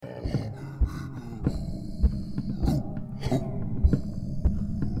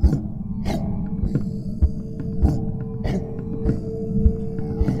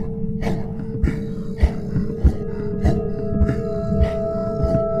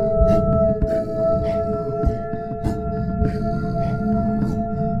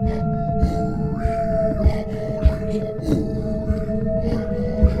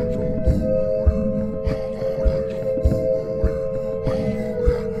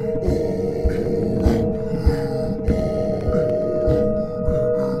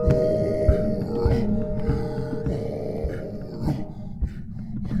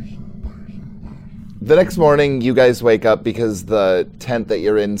The next morning, you guys wake up because the tent that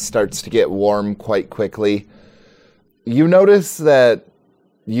you're in starts to get warm quite quickly. You notice that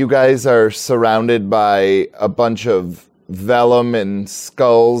you guys are surrounded by a bunch of vellum and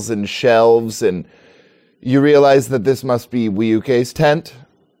skulls and shelves, and you realize that this must be Wiyuke's tent.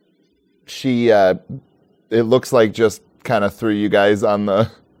 She, it looks like just kind of threw you guys on the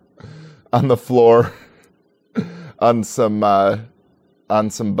floor on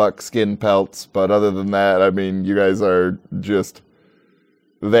some buckskin pelts, but other than that, I mean, you guys are just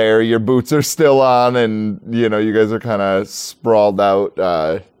there. Your boots are still on, and you know you guys are kind of sprawled out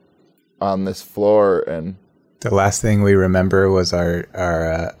on this floor. And the last thing we remember was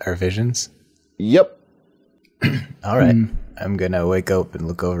our visions. Yep. All right, I'm gonna wake up and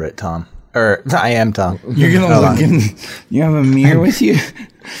look over at Tom. Or I am Tom. You're gonna look in. You have a mirror with you?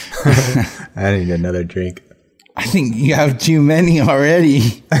 I need another drink. I think you have too many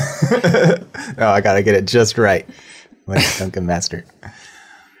already. No, I gotta get it just right. Like Duncan Master.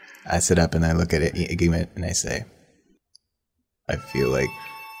 I sit up and I look at it, and I say, I feel like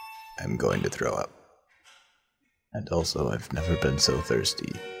I'm going to throw up. And also, I've never been so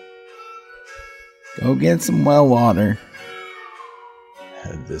thirsty. Go get some well water.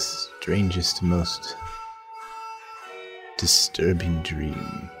 Had this strangest, most disturbing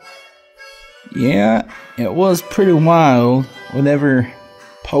dream. Yeah, it was pretty wild. Whatever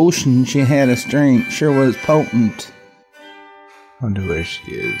potion she had us drink sure was potent. Wonder where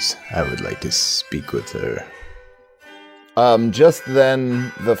she is. I would like to speak with her. Just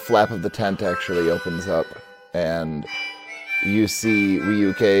then, the flap of the tent actually opens up, and you see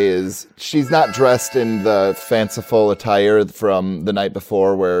Wiyuke she's not dressed in the fanciful attire from the night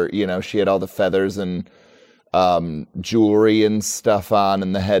before where, you know, she had all the feathers and jewelry and stuff on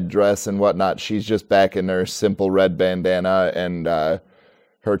and the headdress and whatnot. She's just back in her simple red bandana and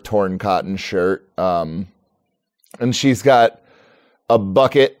her torn cotton shirt. And she's got a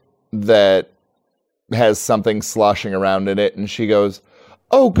bucket that has something sloshing around in it, and she goes,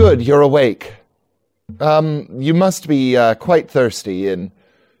 "Oh, good, you're awake. You must be quite thirsty." And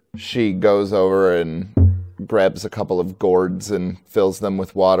she goes over and grabs a couple of gourds and fills them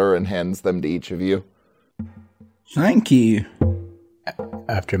with water and hands them to each of you. Thank you.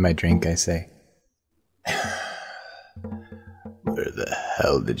 After my drink, I say, where the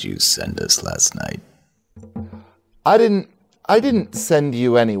hell did you send us last night? I didn't send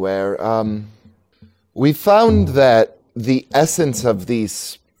you anywhere. We found that the essence of these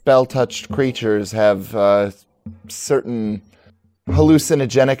spell-touched creatures have certain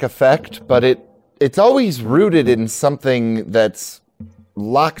hallucinogenic effect, but it's always rooted in something that's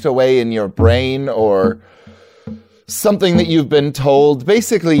locked away in your brain or something that you've been told.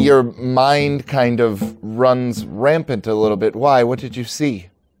 Basically, your mind kind of runs rampant a little bit. Why? What did you see?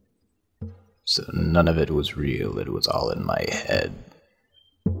 So none of it was real. It was all in my head.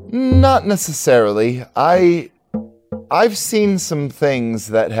 Not necessarily. I've seen some things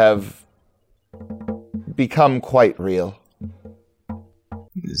that have become quite real.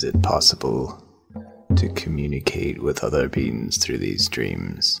 Is it possible to communicate with other beings through these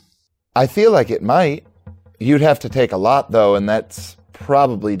dreams? I feel like it might. You'd have to take a lot, though, and that's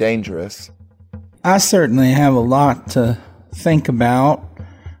probably dangerous. I certainly have a lot to think about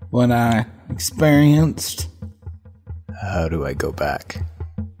what I experienced. How do I go back?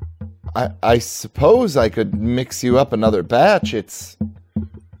 I suppose I could mix you up another batch. It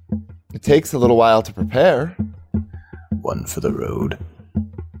takes a little while to prepare. One for the road.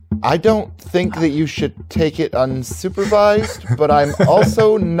 I don't think that you should take it unsupervised, but I'm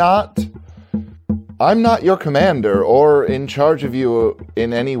also I'm not your commander or in charge of you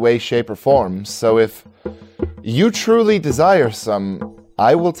in any way, shape, or form. So if you truly desire some,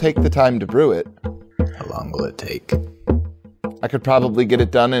 I will take the time to brew it. How long will it take? I could probably get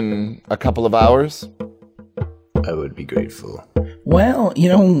it done in a couple of hours. I would be grateful. Well,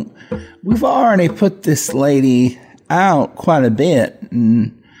 we've already put this lady out quite a bit,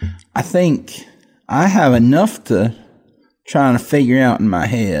 and I think I have enough to try to figure out in my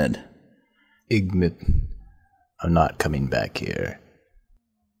head. Igmit, I'm not coming back here.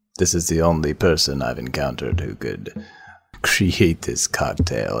 This is the only person I've encountered who could create this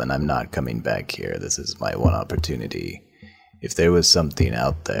cocktail, and I'm not coming back here. This is my one opportunity. If there was something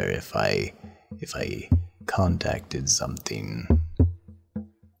out there, if I contacted something,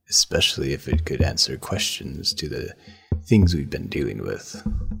 especially if it could answer questions to the things we've been dealing with,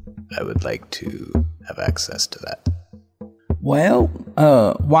 I would like to have access to that. Well,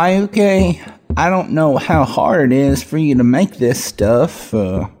 Wiyuke, I don't know how hard it is for you to make this stuff.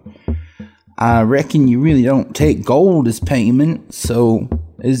 I reckon you really don't take gold as payment, so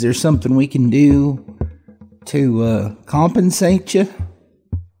is there something we can do to compensate you?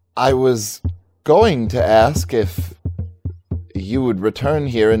 I was going to ask if you would return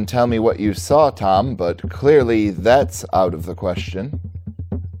here and tell me what you saw, Tom, but clearly that's out of the question.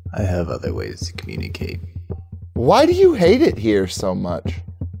 I have other ways to communicate. Why do you hate it here so much?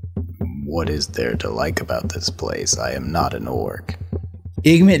 What is there to like about this place? I am not an orc.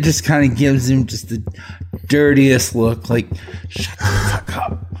 Igmit just kind of gives him just the dirtiest look, like, shut the fuck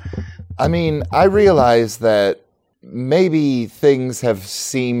up. I mean, I realize that maybe things have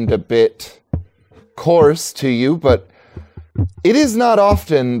seemed a bit coarse to you, but it is not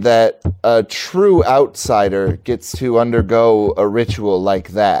often that a true outsider gets to undergo a ritual like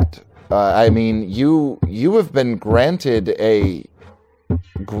that. I mean, you have been granted a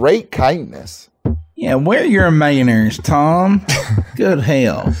great kindness. Yeah, where are your manners, Tom? Good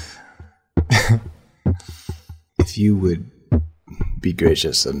hell. If you would be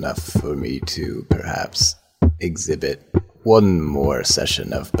gracious enough for me to perhaps exhibit one more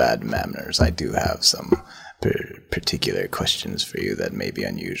session of bad manners, I do have some particular questions for you that may be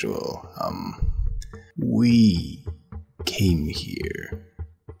unusual. We came here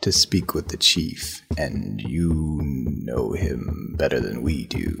to speak with the chief, and you know him better than we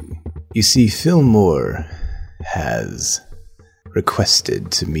do. You see, Fillmore has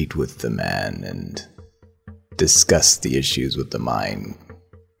requested to meet with the man and discuss the issues with the mine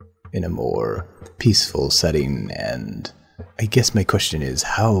in a more peaceful setting, and I guess my question is,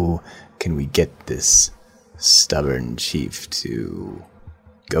 how can we get this stubborn chief to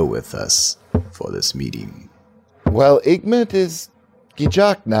go with us for this meeting? Well, Igmit is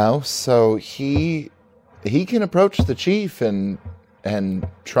Gijak now, so he can approach the chief and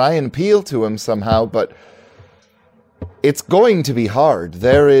try and appeal to him somehow, but it's going to be hard.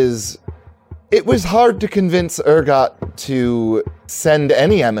 It was hard to convince Urgot to send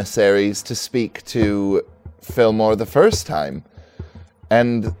any emissaries to speak to Fillmore the first time,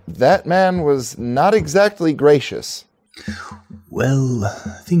 and that man was not exactly gracious. Well,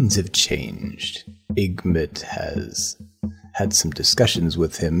 things have changed. Igmit has had some discussions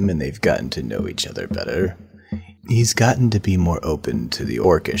with him, and they've gotten to know each other better. He's gotten to be more open to the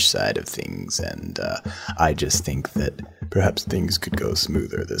orcish side of things, and I just think that perhaps things could go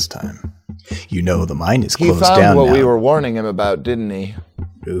smoother this time. You know, the mine is closed down now. He found what we were warning him about, didn't he?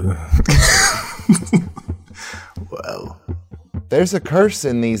 Well, there's a curse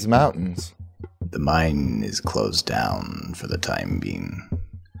in these mountains. The mine is closed down for the time being.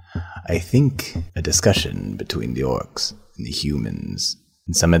 I think a discussion between the orcs and the humans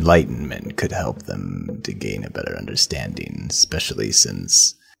and some enlightenment could help them to gain a better understanding, especially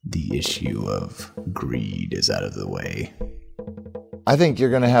since the issue of greed is out of the way. I think you're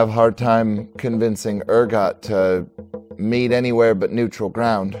going to have a hard time convincing Urgot to meet anywhere but neutral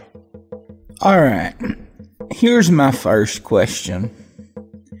ground. All right. Here's my first question.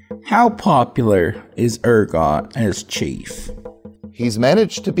 How popular is Urgot as chief? He's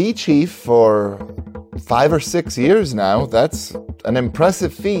managed to be chief for 5 or 6 years now. That's an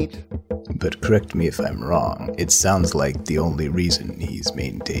impressive feat. But correct me if I'm wrong, it sounds like the only reason he's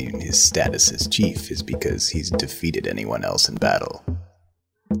maintained his status as chief is because he's defeated anyone else in battle.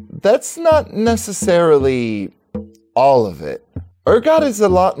 That's not necessarily all of it. Urgot is a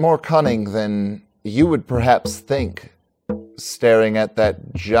lot more cunning than you would perhaps think, staring at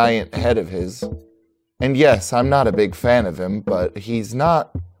that giant head of his. And yes, I'm not a big fan of him, but he's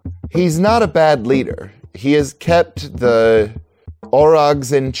not a bad leader. He has kept the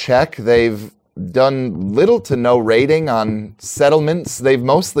Orogs in check. They've done little to no raiding on settlements. They've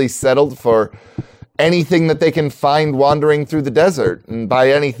mostly settled for anything that they can find wandering through the desert. And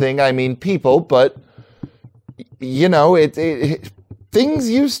by anything, I mean people, but, you know, things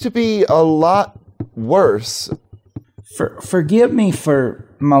used to be a lot worse. Forgive me for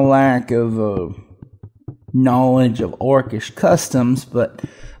my lack of knowledge of orcish customs, but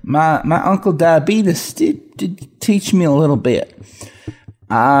my Uncle Diabetes did teach me a little bit.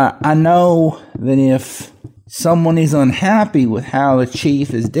 I know that if someone is unhappy with how the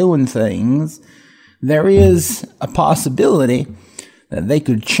chief is doing things, there is a possibility that they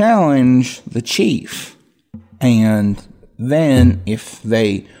could challenge the chief. And then if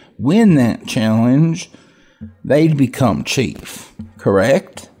they win that challenge, they'd become chief,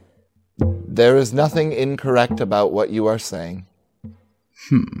 correct? There is nothing incorrect about what you are saying.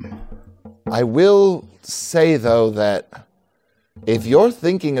 I will say, though, that if you're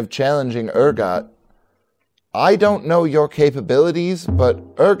thinking of challenging Urgot, I don't know your capabilities,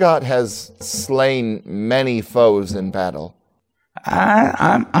 but Urgot has slain many foes in battle.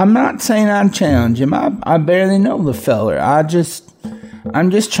 I'm not saying I'd challenge him. I barely know the feller. I'm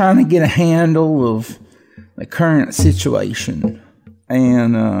just trying to get a handle of the current situation.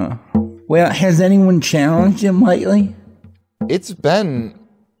 And, well, has anyone challenged him lately? It's been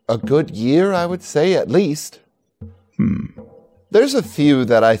a good year, I would say, at least. There's a few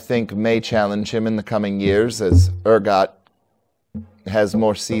that I think may challenge him in the coming years as Urgot has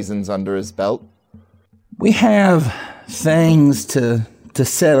more seasons under his belt. We have things to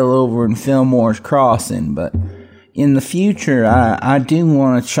settle over in Fillmore's Crossing, but in the future, I do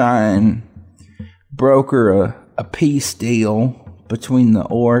want to try and broker a peace deal between the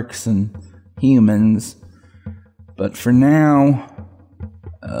orcs and humans. But for now,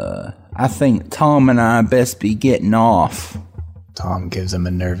 I think Tom and I best be getting off. Tom gives him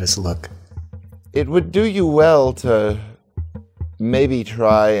a nervous look. It would do you well to maybe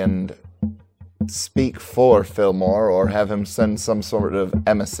try and speak for Fillmore or have him send some sort of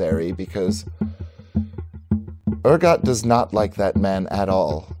emissary, because Urgot does not like that man at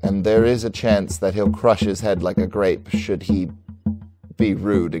all, and there is a chance that he'll crush his head like a grape should he be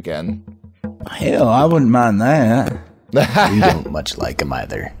rude again. Hell, I wouldn't mind that. We don't much like him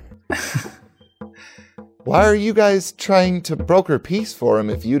either. Why are you guys trying to broker peace for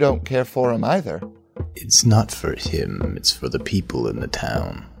him if you don't care for him either? It's not for him, it's for the people in the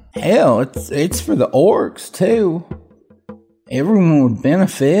town. Hell, it's for the orcs, too. Everyone would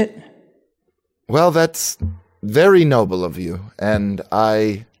benefit. Well, that's very noble of you, and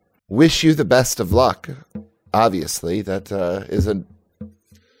I wish you the best of luck. Obviously, that is a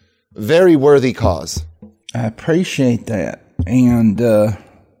very worthy cause. I appreciate that. And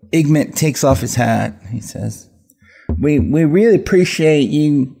Igmit takes off his hat. He says, We really appreciate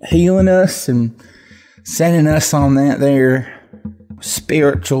you healing us and sending us on that there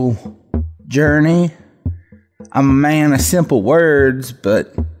spiritual journey. I'm a man of simple words,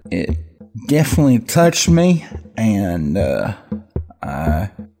 but it definitely touched me, and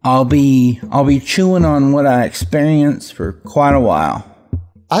I'll be chewing on what I experienced for quite a while.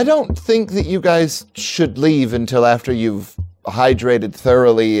 I don't think that you guys should leave until after you've hydrated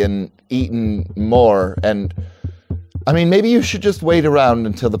thoroughly and eaten more, and I mean, maybe you should just wait around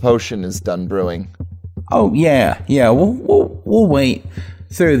until the potion is done brewing. Oh, yeah, we'll wait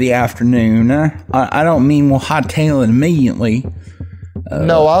through the afternoon. I don't mean we'll hightail it immediately.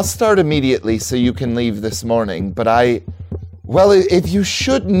 No, I'll start immediately so you can leave this morning, but well, if you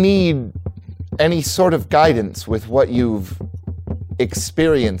should need any sort of guidance with what you've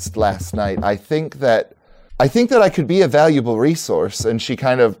experienced last night, I think that I could be a valuable resource. And she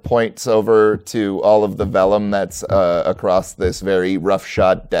kind of points over to all of the vellum that's across this very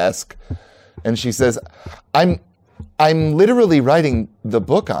roughshod desk. And she says, I'm literally writing the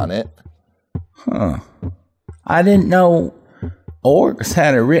book on it. Huh. I didn't know orcs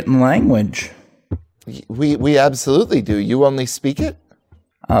had a written language. We absolutely do. You only speak it?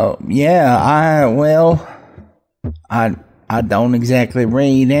 Oh, yeah, I don't exactly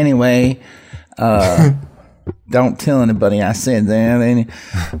read anyway. Don't tell anybody I said that.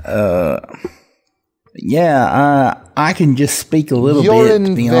 I can just speak a little You're bit,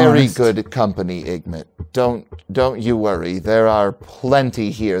 to be in very honest. good company, Igmit. Don't you worry. There are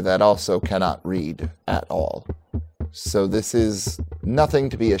plenty here that also cannot read at all. So this is nothing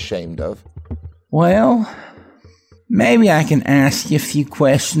to be ashamed of. Well, maybe I can ask you a few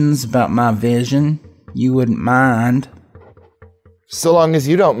questions about my vision. You wouldn't mind. So long as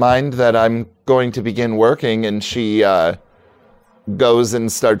you don't mind that I'm going to begin working. And she goes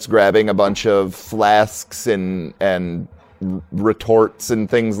and starts grabbing a bunch of flasks and retorts and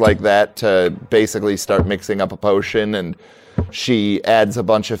things like that to basically start mixing up a potion. And she adds a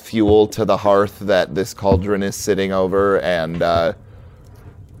bunch of fuel to the hearth that this cauldron is sitting over, and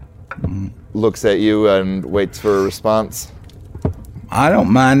looks at you and waits for a response. I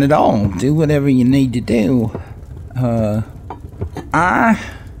don't mind at all. Do whatever you need to do. I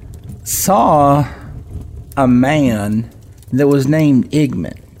saw a man that was named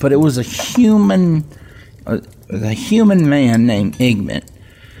Igmit, but it was a human man named Igmit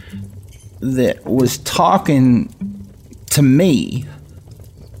that was talking to me,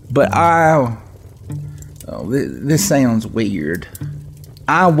 but this sounds weird.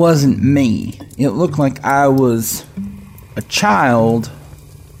 I wasn't me. It looked like I was a child,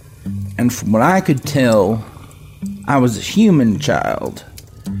 and from what I could tell, I was a human child,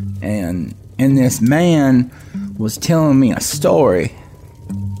 and this man was telling me a story,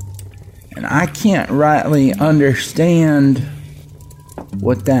 and I can't rightly understand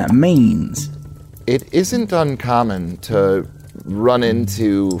what that means. It isn't uncommon to run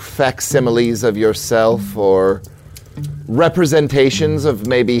into facsimiles of yourself or representations of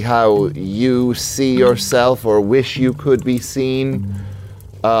maybe how you see yourself or wish you could be seen.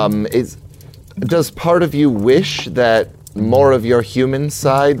 Does part of you wish that more of your human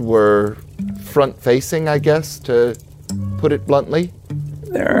side were front-facing, I guess, to put it bluntly?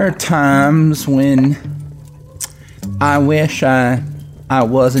 There are times when I wish I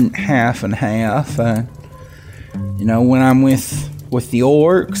wasn't half and half. When I'm with the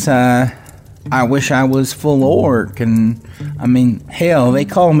orcs, I wish I was full orc. And, hell, they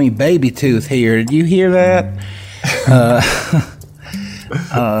call me Baby Tooth here. Did you hear that?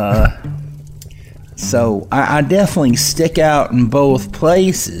 So I definitely stick out in both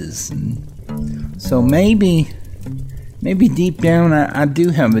places. And so maybe deep down I do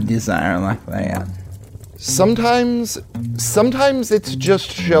have a desire like that. Sometimes it's just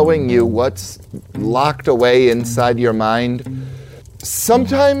showing you what's locked away inside your mind.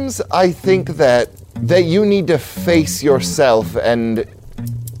 Sometimes I think that you need to face yourself, and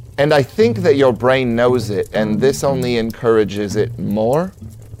I think that your brain knows it, and this only encourages it more.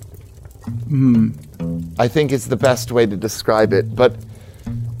 I think it's the best way to describe it, but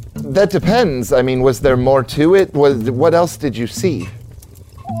that depends. Was there more to it? What else did you see?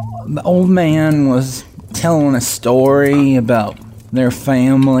 The old man was telling a story about their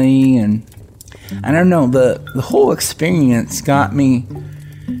family, and I don't know, the whole experience got me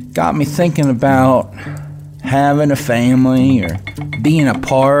thinking about having a family or being a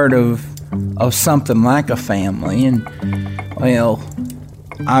part of something like a family. And well,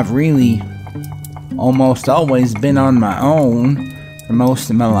 I've really almost always been on my own for most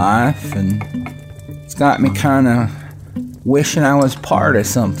of my life, and it's got me kind of wishing I was part of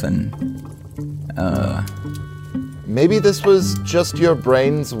something. Maybe this was just your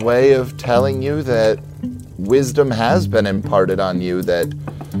brain's way of telling you that wisdom has been imparted on you,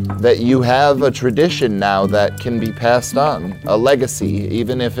 that you have a tradition now that can be passed on, a legacy,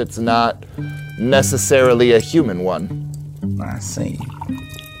 even if it's not necessarily a human one. I see.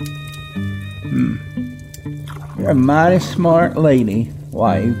 You're a mighty smart lady,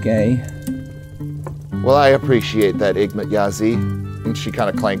 Wayuke. Well, I appreciate that, Igmit Yazi. And she kind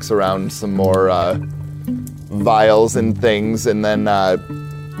of clanks around some more vials and things, and then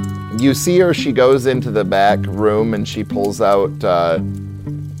you see her, she goes into the back room and she pulls out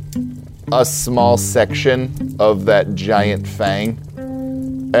a small section of that giant fang,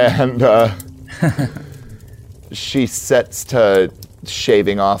 and she sets to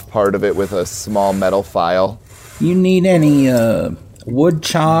shaving off part of it with a small metal file. You need any wood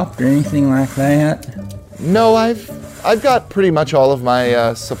chopped or anything like that? No, I've got pretty much all of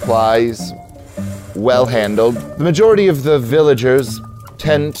my supplies well handled. The majority of the villagers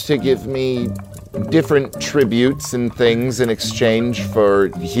tend to give me different tributes and things in exchange for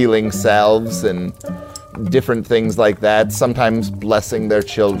healing salves and different things like that, sometimes blessing their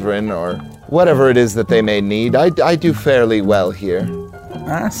children or whatever it is that they may need. I do fairly well here.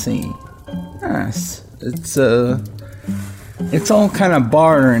 I see. Nice. It's all kind of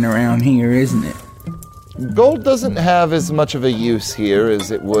bartering around here, isn't it? Gold doesn't have as much of a use here as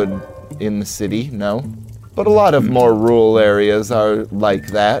it would in the city, no. But a lot of more rural areas are like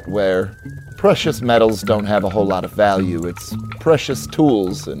that, where precious metals don't have a whole lot of value. It's precious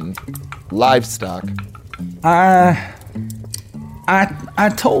tools and livestock. I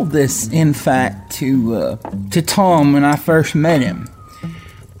told this, in fact, to Tom when I first met him.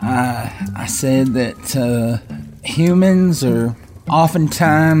 I said that humans are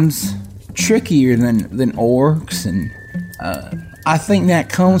oftentimes trickier than orcs, and I think that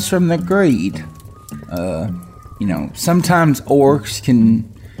comes from the greed. Sometimes orcs can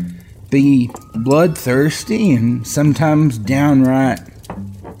be bloodthirsty and sometimes downright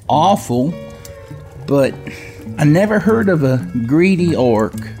awful, but I never heard of a greedy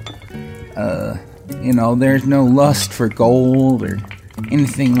orc. There's no lust for gold or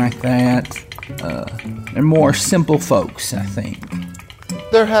anything like that. They're more simple folks, I think.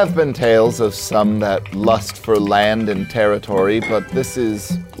 There have been tales of some that lust for land and territory, but this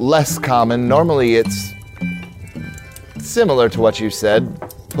is less common. Normally it's similar to what you said.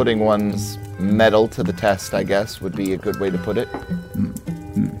 Putting one's mettle to the test, I guess, would be a good way to put it.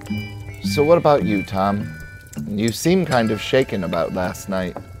 So what about you, Tom? You seem kind of shaken about last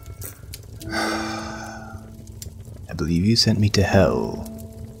night. I believe you sent me to hell.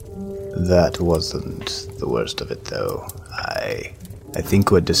 That wasn't the worst of it, though. I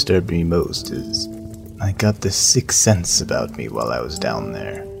think what disturbed me most is I got this sick sense about me while I was down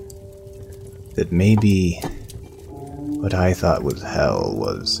there. That maybe what I thought was hell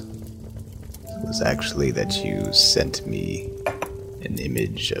was actually that you sent me an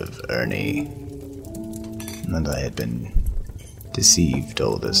image of Ernie, and I had been deceived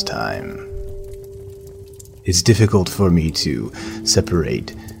all this time. It's difficult for me to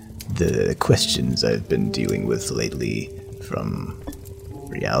separate the questions I've been dealing with lately, from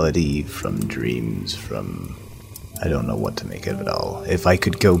reality, from dreams, from... I don't know what to make of it all. If I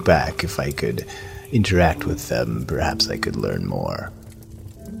could go back, if I could interact with them, perhaps I could learn more.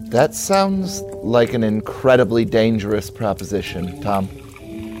 That sounds like an incredibly dangerous proposition, Tom.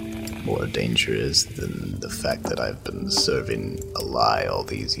 More dangerous than the fact that I've been serving a lie all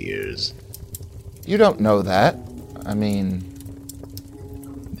these years. You don't know that. I mean...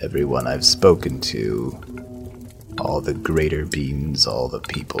 Everyone I've spoken to, all the greater beings, all the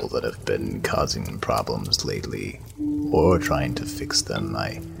people that have been causing problems lately, or trying to fix them,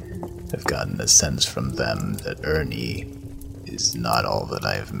 I have gotten a sense from them that Ernie is not all that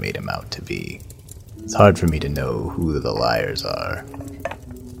I have made him out to be. It's hard for me to know who the liars are.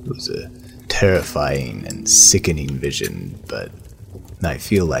 It was a terrifying and sickening vision, but I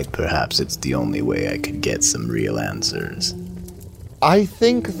feel like perhaps it's the only way I could get some real answers. I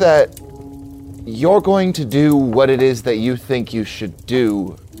think that you're going to do what it is that you think you should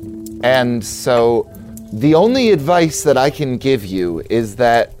do. And so the only advice that I can give you is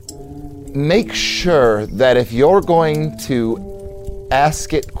that make sure that if you're going to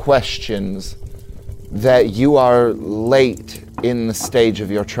ask it questions, that you are late in the stage of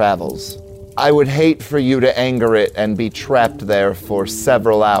your travels. I would hate for you to anger it and be trapped there for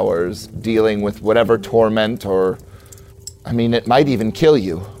several hours, dealing with whatever torment or... I mean, it might even kill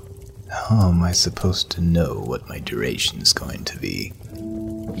you. How am I supposed to know what my duration's going to be?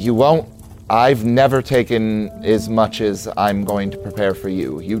 You won't. I've never taken as much as I'm going to prepare for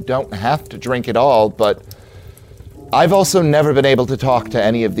you. You don't have to drink it all, but I've also never been able to talk to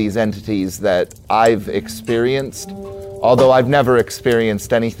any of these entities that I've experienced. Although I've never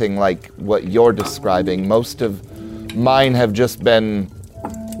experienced anything like what you're describing. Most of mine have just been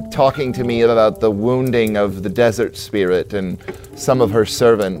talking to me about the wounding of the desert spirit and some of her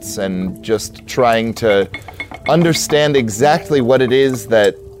servants, and just trying to understand exactly what it is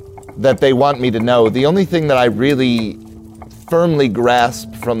that they want me to know. The only thing that I really firmly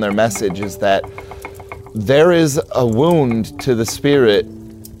grasp from their message is that there is a wound to the spirit,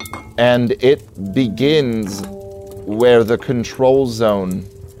 and it begins where the control zone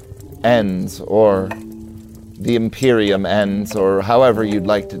ends, or the Imperium ends, or however you'd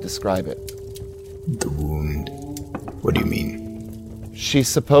like to describe it. The wound? What do you mean? She's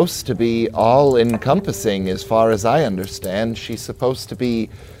supposed to be all-encompassing, as far as I understand. She's supposed to be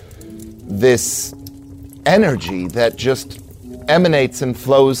this energy that just emanates and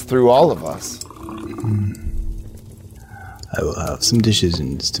flows through all of us. I will have some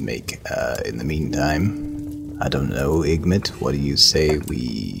decisions to make. In the meantime, I don't know, Igmit, what do you say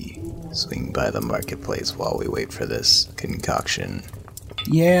we swing by the marketplace while we wait for this concoction?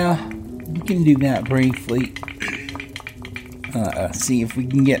 Yeah, we can do that briefly. See if we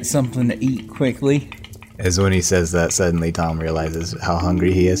can get something to eat quickly. As when he says that, suddenly Tom realizes how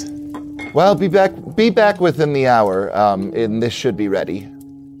hungry he is. Well, be back within the hour, and this should be ready.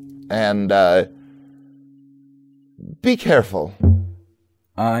 And, be careful.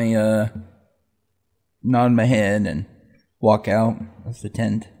 I, nod my head and walk out of the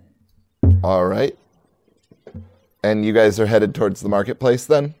tent. All right. And you guys are headed towards the marketplace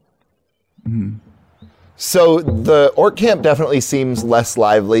then? Mm-hmm. So the orc camp definitely seems less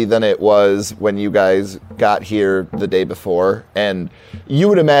lively than it was when you guys got here the day before. And you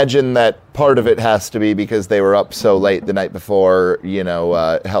would imagine that part of it has to be because they were up so late the night before,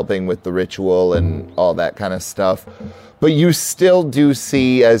 helping with the ritual and all that kind of stuff. But you still do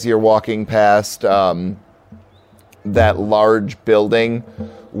see, as you're walking past, that large building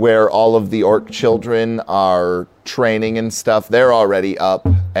where all of the orc children are training and stuff. They're already up,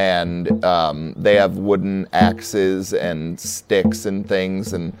 and they have wooden axes and sticks and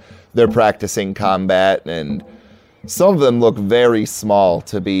things, and they're practicing combat, and some of them look very small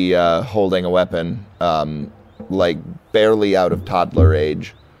to be holding a weapon, like barely out of toddler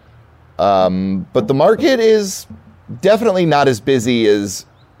age. But the market is definitely not as busy as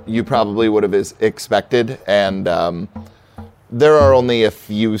you probably would have expected, and there are only a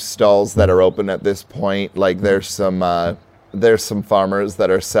few stalls that are open at this point. Like there's some farmers that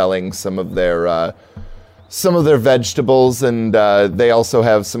are selling some of their vegetables, and they also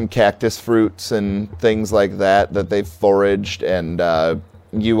have some cactus fruits and things like that they've foraged. And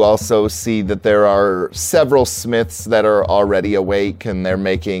you also see that there are several smiths that are already awake, and they're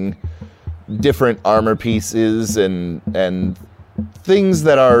making different armor pieces and things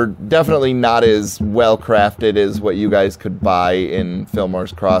that are definitely not as well crafted as what you guys could buy in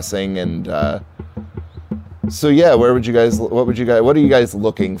Fillmore's Crossing. And so yeah, what are you guys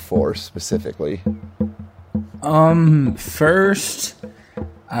looking for specifically? First,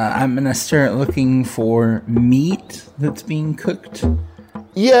 I'm gonna start looking for meat that's being cooked.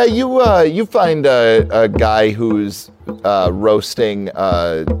 Yeah, you find a guy who's roasting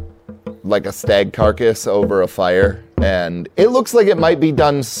like a stag carcass over a fire, and it looks like it might be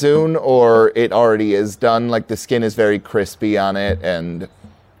done soon, or it already is done. Like the skin is very crispy on it, and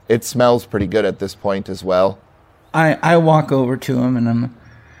it smells pretty good at this point as well. I walk over to him and I'm,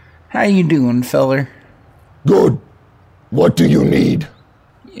 how you doing, feller? Good. What do you need?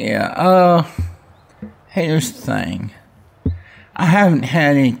 Yeah, here's the thing. I haven't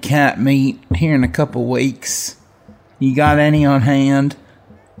had any cat meat here in a couple weeks. You got any on hand?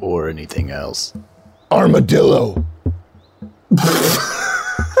 Or anything else. Armadillo.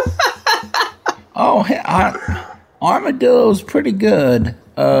 Oh, armadillo's pretty good.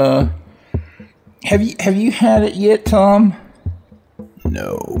 Have you had it yet, Tom?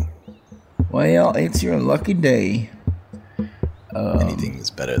 No. Well, it's your lucky day. Anything's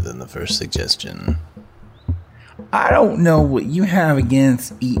better than the first suggestion. I don't know what you have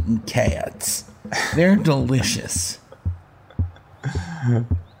against eating cats. They're delicious. How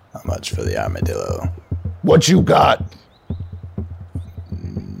much for the armadillo? What you got?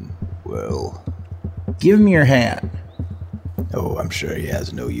 Well... Give me your hat. Oh, I'm sure he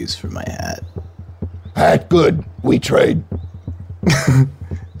has no use for my hat. Hat good. We trade.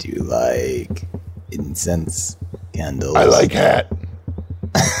 Do you like incense, candles? I like hat.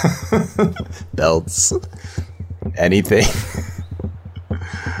 Belts? Anything?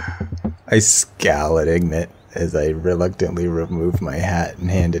 I scowl at Ignat as I reluctantly remove my hat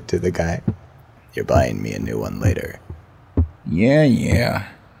and hand it to the guy. You're buying me a new one later. Yeah.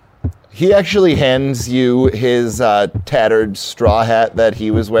 He actually hands you his tattered straw hat that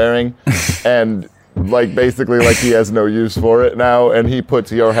he was wearing, and basically he has no use for it now, and he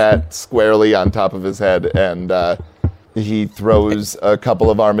puts your hat squarely on top of his head, and he throws a couple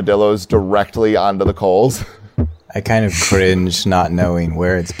of armadillos directly onto the coals. I kind of cringe not knowing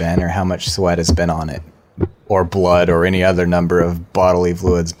where it's been or how much sweat has been on it, or blood or any other number of bodily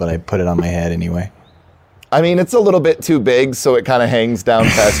fluids, but I put it on my head anyway. I mean, it's a little bit too big, so it kind of hangs down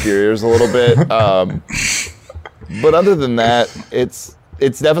past your ears a little bit. But other than that, it's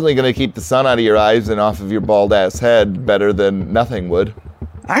definitely going to keep the sun out of your eyes and off of your bald-ass head better than nothing would.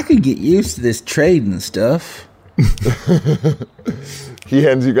 I could get used to this trading stuff. He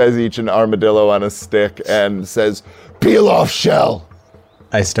hands you guys each an armadillo on a stick and says, "Peel off shell."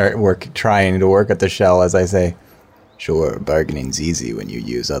 I start trying to work at the shell as I say, "Sure, bargaining's easy when you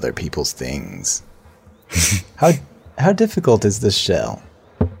use other people's things." How difficult is this shell?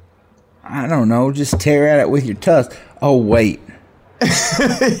 I don't know. Just tear at it with your tusks. Oh, wait.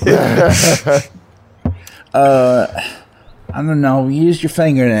 I don't know. Use your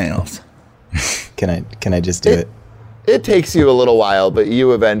fingernails. Can I just do it? It takes you a little while, but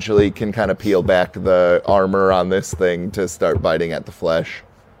you eventually can kind of peel back the armor on this thing to start biting at the flesh.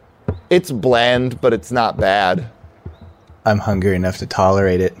 It's bland, but it's not bad. I'm hungry enough to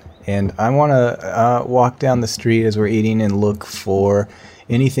tolerate it. And I want to walk down the street as we're eating and look for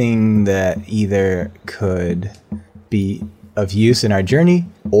anything that either could be of use in our journey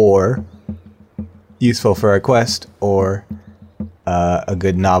or useful for our quest or a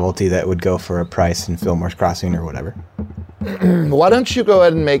good novelty that would go for a price in Fillmore's Crossing or whatever. Why don't you go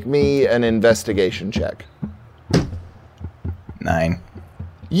ahead and make me an investigation check? 9.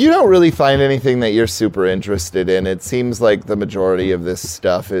 You don't really find anything that you're super interested in. It seems like the majority of this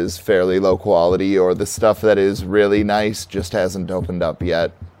stuff is fairly low quality, or the stuff that is really nice just hasn't opened up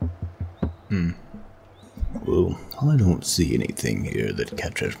yet. Well, I don't see anything here that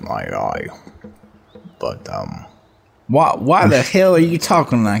catches my eye. But, Why the hell are you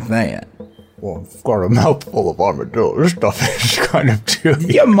talking like that? well, I've got a mouthful of armadillo. This stuff is kind of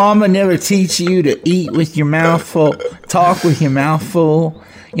chewy. Your mama never teach you to eat with your mouth full, talk with your mouth full.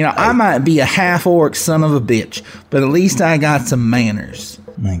 You know, I might be a half-orc son of a bitch, but at least I got some manners.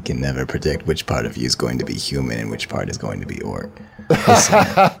 I can never predict which part of you is going to be human and which part is going to be orc.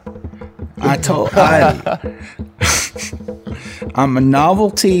 I'm a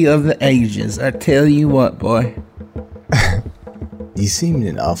novelty of the ages. I tell you what, boy. You seem in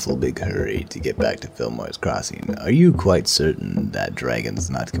an awful big hurry to get back to Fillmore's Crossing. Are you quite certain that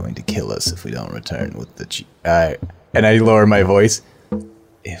dragon's not going to kill us if we don't return with the chief? And I lower my voice.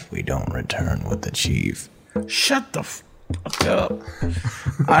 If we don't return with the chief. Shut the fuck up.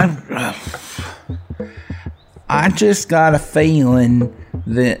 I just got a feeling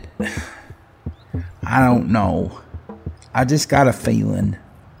that... I don't know. I just got a feeling.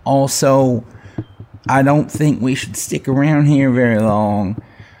 Also, I don't think we should stick around here very long.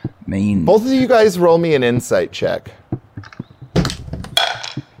 I mean... Both of you guys roll me an insight check.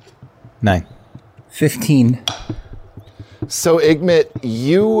 9. 15. So, Igmit,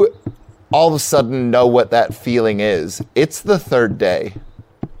 you all of a sudden know what that feeling is. It's the third day.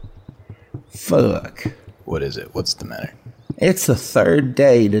 Fuck. What is it? What's the matter? It's the third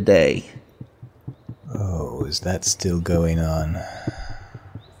day today. Oh, is that still going on?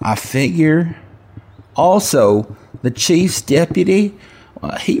 I figure. Also, the chief's deputy,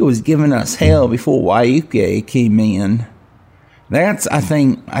 he was giving us hell before Wayuke came in. I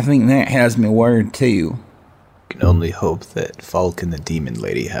think that has me worried too. Can only hope that Falk and the Demon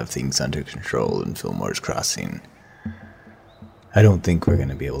Lady have things under control in Fillmore's Crossing. I don't think we're going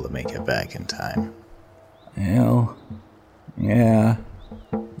to be able to make it back in time. Well, yeah,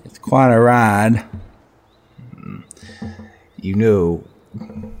 it's quite a ride. You know,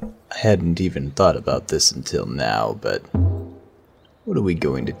 I hadn't even thought about this until now, but what are we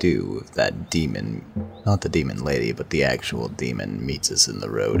going to do if that demon, not the Demon Lady, but the actual demon, meets us in the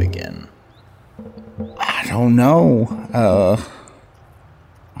road again? I don't know.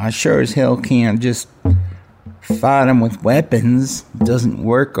 I sure as hell can't just fight him with weapons. Doesn't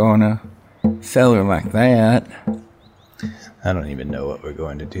work on a feller like that. I don't even know what we're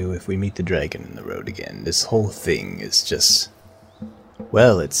going to do if we meet the dragon in the road again. This whole thing is just...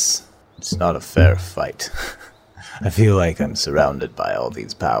 well, it's not a fair fight. I feel like I'm surrounded by all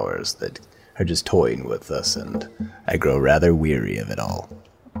these powers that are just toying with us, and I grow rather weary of it all.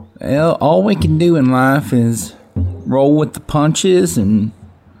 Well, all we can do in life is roll with the punches and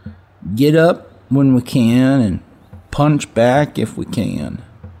get up when we can and punch back if we can.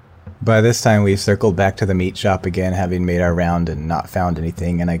 By this time, we've circled back to the meat shop again, having made our round and not found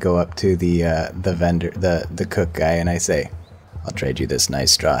anything, and I go up to the vendor, the cook guy, and I say, I'll trade you this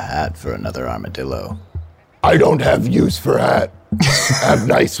nice straw hat for another armadillo. I don't have use for hat. Have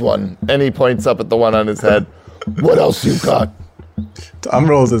nice one. And he points up at the one on his head. What else you got? Tom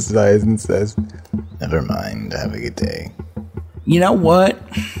rolls his eyes and says, never mind, have a good day. You know what?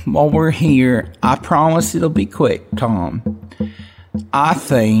 While we're here, I promise it'll be quick, Tom. I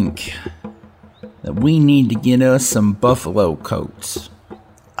think that we need to get us some buffalo coats.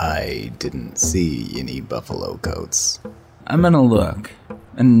 I didn't see any buffalo coats. I'm gonna look.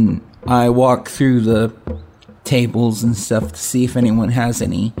 And I walk through the tables and stuff to see if anyone has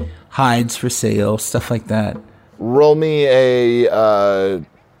any hides for sale, stuff like that. Roll me a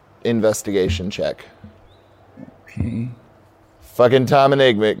investigation check. Okay. Fucking Tom and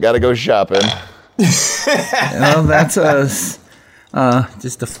Igmit gotta go shopping. Well, that's us.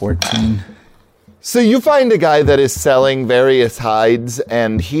 Just a 14. So you find a guy that is selling various hides,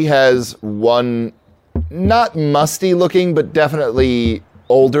 and he has one not musty looking, but definitely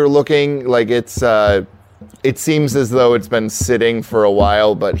older looking. Like it seems as though it's been sitting for a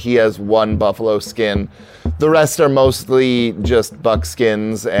while, but he has one buffalo skin. The rest are mostly just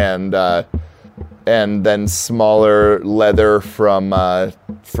buckskins and then smaller leather from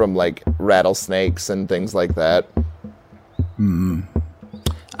like rattlesnakes and things like that.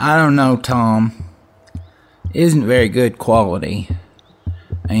 I don't know, Tom. It isn't very good quality.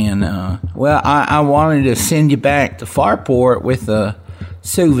 And, well, I wanted to send you back to Farport with a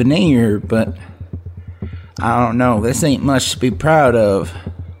souvenir, but I don't know. This ain't much to be proud of.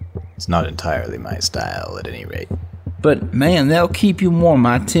 It's not entirely my style, at any rate. But, man, they'll keep you warm,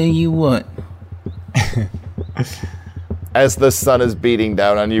 I tell you what. As the sun is beating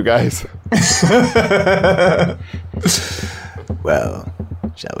down on you guys. Well,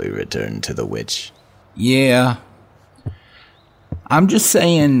 shall we return to the witch? Yeah. I'm just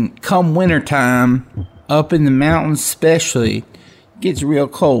saying, come wintertime, up in the mountains especially, it gets real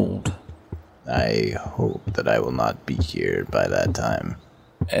cold. I hope that I will not be here by that time.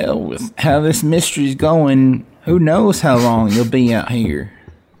 Well, with how this mystery's going, who knows how long you'll be out here.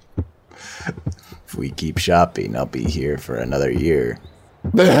 If we keep shopping, I'll be here for another year.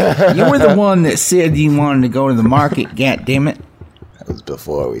 You were the one that said you wanted to go to the market, goddammit. That was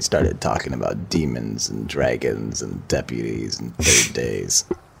before we started talking about demons and dragons and deputies and third days.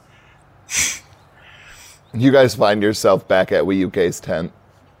 You guys find yourself back at Wiyuke's tent.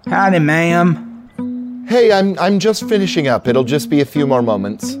 Howdy, ma'am. Hey, I'm just finishing up. It'll just be a few more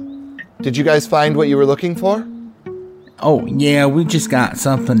moments. Did you guys find what you were looking for? Oh, yeah, we just got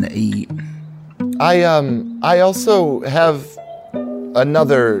something to eat. I also have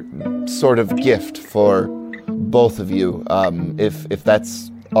another sort of gift for both of you, if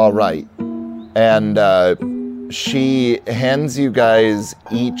that's all right. And she hands you guys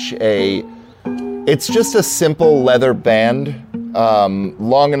each it's just a simple leather band,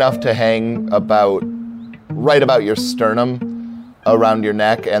 long enough to hang right about your sternum, around your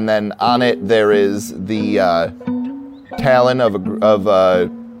neck, and then on it there is the talon of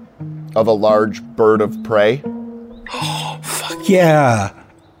of a large bird of prey. Fuck yeah.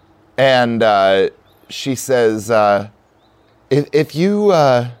 And she says, if you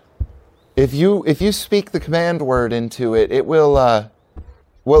speak the command word into it, it will,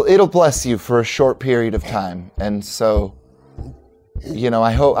 it'll bless you for a short period of time. And so,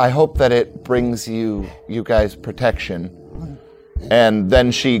 I hope that it brings you guys protection. And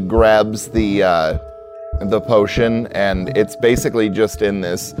then she grabs the potion, and it's basically just in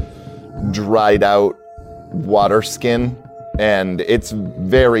this dried out water skin, and it's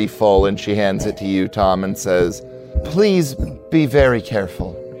very full, and she hands it to you, Tom, and says, "Please be very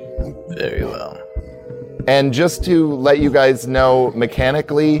careful." Very well. And just to let you guys know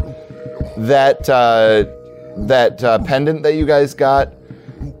mechanically, that pendant that you guys got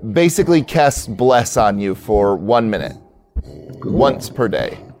basically casts Bless on you for 1 minute. Once per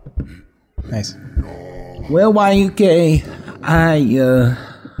day. Nice. Well, YUK, I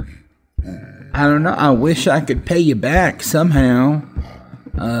don't know. I wish I could pay you back somehow.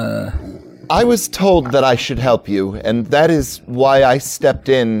 I was told that I should help you, and that is why I stepped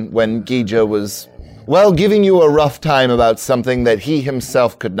in when Gija was, giving you a rough time about something that he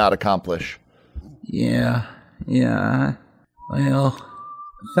himself could not accomplish. Yeah. Well,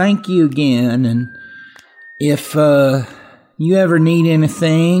 thank you again, and if you ever need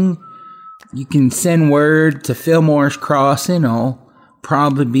anything, you can send word to Fillmore's Crossing. I'll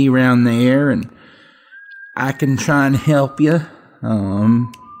probably be around there, and I can try and help you.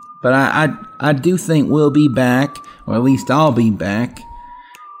 But I do think we'll be back, or at least I'll be back,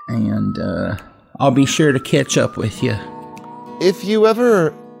 and I'll be sure to catch up with you. If you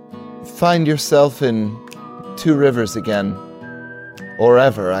ever find yourself in Two Rivers again, or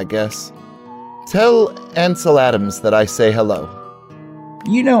ever, I guess, tell Ansel Adams that I say hello.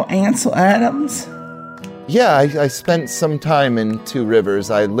 You know Ansel Adams? Yeah, I spent some time in Two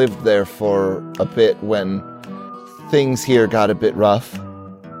Rivers. I lived there for a bit when things here got a bit rough.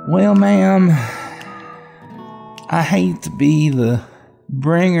 Well, ma'am, I hate to be the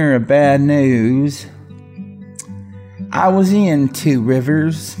bringer of bad news. I was in Two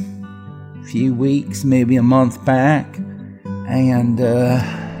Rivers a few weeks, maybe a month back, and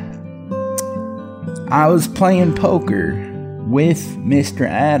I was playing poker with Mr.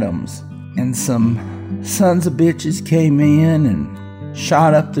 Adams, and some sons of bitches came in and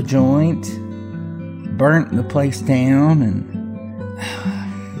shot up the joint, burnt the place down, and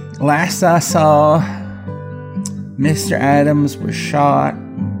last I saw, Mr. Adams was shot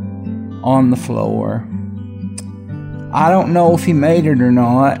on the floor. I don't know if he made it or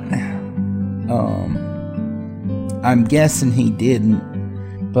not. I'm guessing he didn't,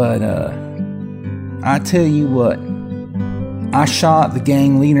 but I tell you what, I shot the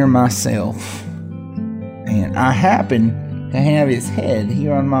gang leader myself, and I happen to have his head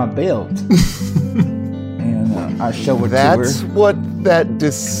here on my belt. And I show it to her. That's what that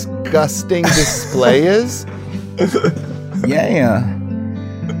disgusting display is? Yeah.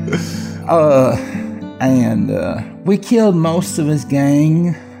 And we killed most of his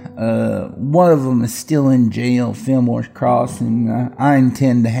gang. One of them is still in jail, Fillmore's Crossing. I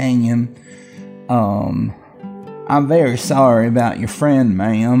intend to hang him. I'm very sorry about your friend,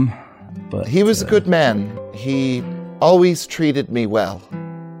 ma'am. But he was a good man. He always treated me well.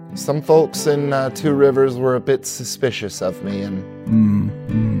 Some folks in Two Rivers were a bit suspicious of me, and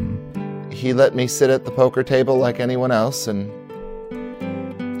he let me sit at the poker table like anyone else, and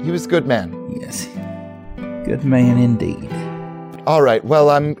he was a good man. Yes, good man indeed. All right, well,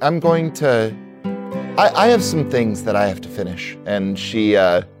 I'm going to... I have some things that I have to finish, and she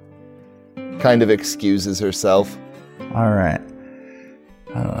kind of excuses herself. All right.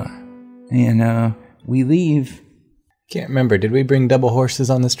 And we leave. Can't remember, did we bring double horses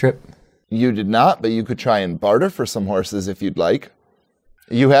on this trip? You did not, but you could try and barter for some horses if you'd like.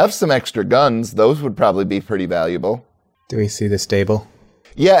 You have some extra guns. Those would probably be pretty valuable. Do we see the stable?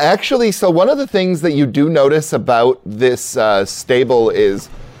 Yeah, actually, so one of the things that you do notice about this stable is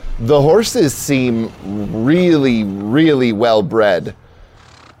the horses seem really, really well bred.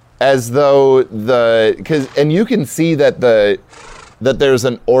 As though and you can see that there's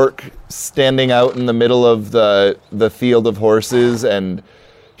an orc standing out in the middle of the field of horses, and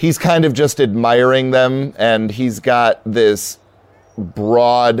he's kind of just admiring them, and he's got this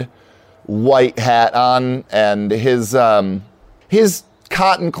broad white hat on, and his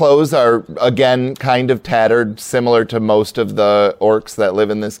cotton clothes are, again, kind of tattered, similar to most of the orcs that live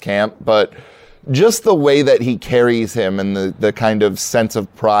in this camp, but just the way that he carries him and the kind of sense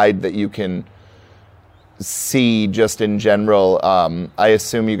of pride that you can see just in general, I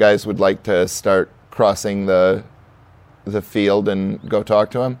assume you guys would like to start crossing the field and go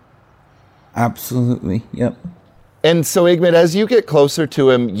talk to him? Absolutely. Yep. And so, Igmit, as you get closer to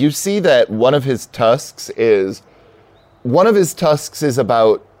him, you see that one of his tusks is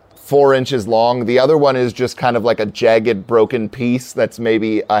about 4 inches long. The other one is just kind of like a jagged, broken piece that's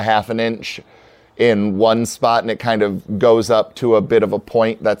maybe a half an inch in one spot, and it kind of goes up to a bit of a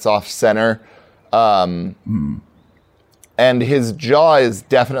point that's off center. And his jaw is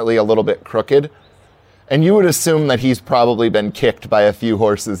definitely a little bit crooked. And you would assume that he's probably been kicked by a few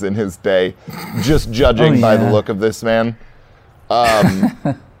horses in his day, just judging by the look of this man.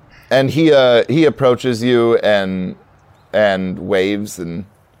 And he approaches you and waves and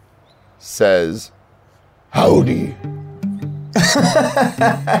says, "Howdy."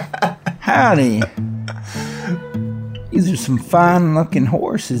 Howdy. These are some fine-looking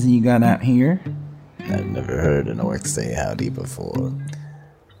horses you got out here. I've never heard an orc say howdy before.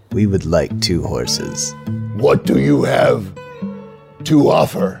 We would like 2 horses. What do you have to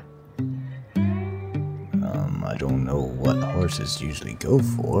offer? I don't know what horses usually go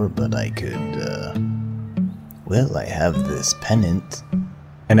for, but I could, I have this pennant.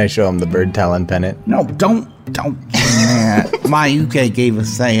 And I show him the bird talon pennant. No, don't give me that. Mayuke gave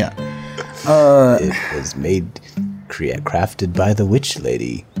us that. It was crafted by the witch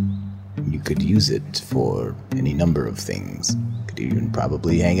lady. You could use it for any number of things. Could even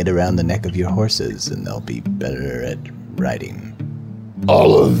probably hang it around the neck of your horses, and they'll be better at riding.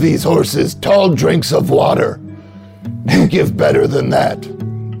 All of these horses tall drinks of water. You give better than that.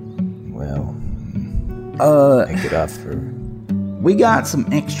 Well, I could offer. We got some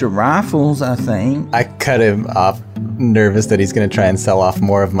extra rifles, I think. I cut him off, nervous that he's going to try and sell off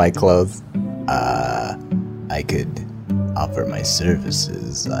more of my clothes. I could offer my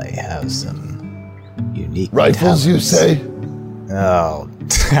services. I have some unique rifles, talents. You say? Oh,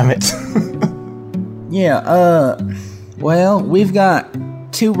 damn it. Yeah, well, we've got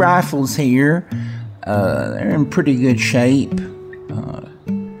 2 rifles here. They're in pretty good shape.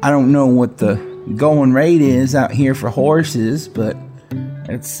 I don't know what the going rate is out here for horses, but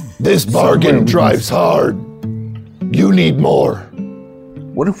it's... This bargain drives hard. You need more.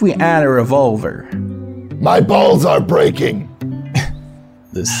 What if we add a revolver? My balls are breaking.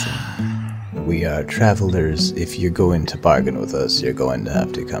 Listen, we are travelers. If you're going to bargain with us, you're going to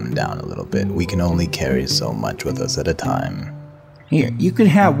have to come down a little bit. We can only carry so much with us at a time. Here, you could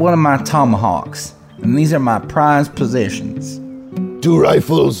have one of my tomahawks, and these are my prized possessions. 2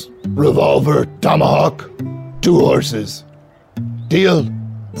 rifles, revolver, tomahawk, 2 horses. Deal?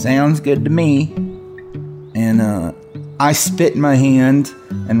 Sounds good to me. And, I spit in my hand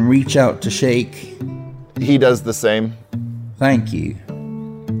and reach out to shake. He does the same. Thank you.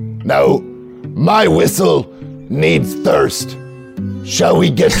 Now, my whistle needs thirst. Shall we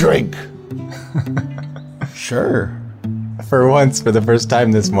get drink? Sure. For once, for the first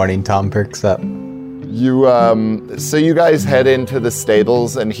time this morning, Tom perks up. So you guys head into the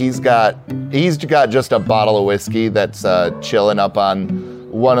stables, and he's got just a bottle of whiskey that's chilling up on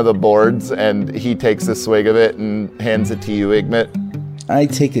one of the boards, and he takes a swig of it and hands it to you, Igmit. I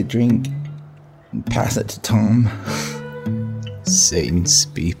take a drink and pass it to Tom. Saints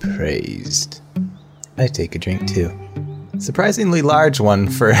be praised. I take a drink too. Surprisingly large one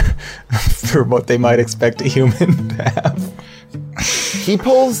for what they might expect a human to have. He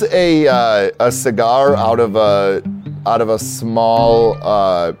pulls a cigar out of a small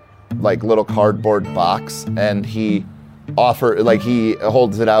like little cardboard box, and he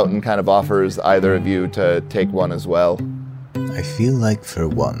holds it out and kind of offers either of you to take one as well. I feel like for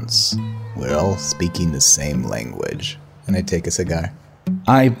once we're all speaking the same language. And I take a cigar.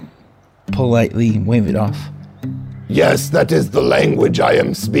 I politely wave it off. Yes, that is the language I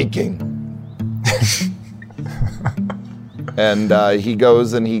am speaking. And he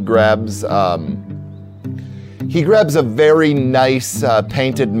goes and he grabs a very nice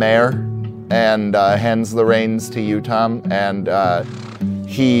painted mare and hands the reins to you, Tom. And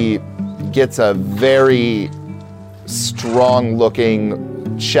he gets a very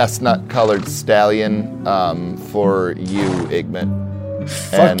strong-looking chestnut-colored stallion for you, Igmit.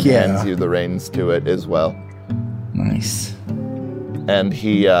 Fuck yeah. Hands you the reins to it as well. Nice. And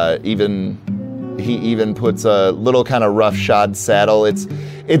he even puts a little kind of roughshod saddle.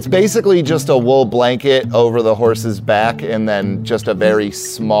 It's basically just a wool blanket over the horse's back, and then just a very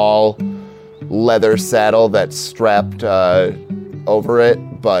small leather saddle that's strapped over it.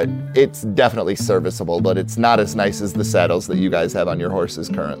 But it's definitely serviceable, but it's not as nice as the saddles that you guys have on your horses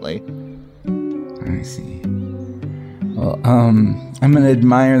currently. I see. Well, I'm gonna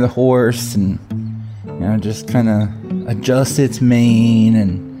admire the horse and, just kind of adjust its mane,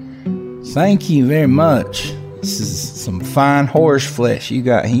 and thank you very much. This is some fine horse flesh you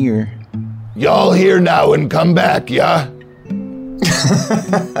got here. Y'all here now and come back, yeah?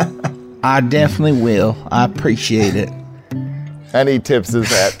 I definitely will. I appreciate it. And he tips his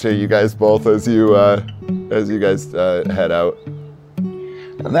hat to you guys both as you guys head out.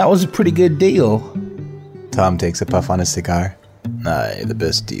 That was a pretty good deal. Tom takes a puff on his cigar. Aye, the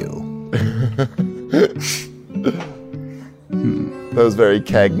best deal. That was very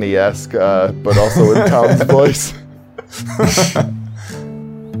Cagney-esque, but also in Tom's voice.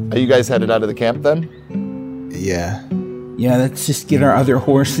 Are you guys headed out of the camp then? Yeah. Yeah, let's just get our other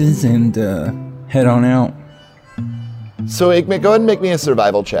horses and head on out. So, Igmit, go ahead and make me a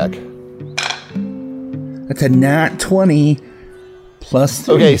survival check. That's a nat 20 plus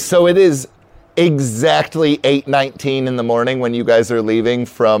 3. Okay, so it is exactly 8:19 in the morning when you guys are leaving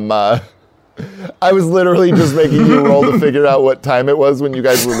from... I was literally just making you roll to figure out what time it was when you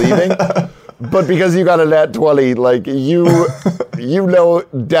guys were leaving. But because you got a nat 20, like, you know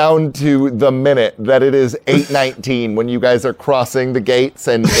down to the minute that it is 8:19 when you guys are crossing the gates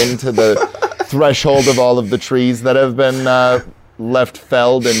and into the threshold of all of the trees that have been left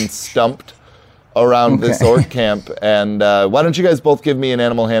felled and stumped around this orc camp. And why don't you guys both give me an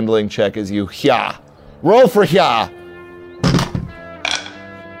animal handling check as you hya. Roll for hya.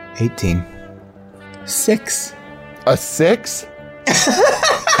 18. 6. A 6?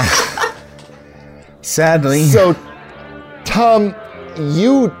 Sadly. So, Tom,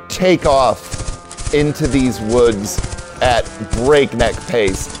 you take off into these woods at breakneck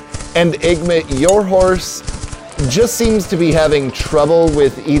pace. And Igmit, your horse just seems to be having trouble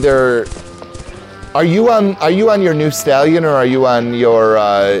with either... Are you on your new stallion or are you on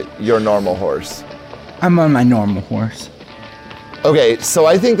your normal horse? I'm on my normal horse. Okay, so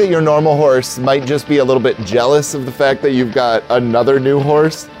I think that your normal horse might just be a little bit jealous of the fact that you've got another new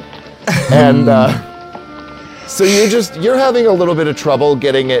horse. And so you're having a little bit of trouble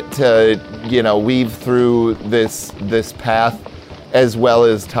getting it to, weave through this path as well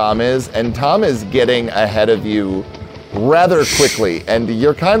as Tom is. And Tom is getting ahead of you rather quickly, and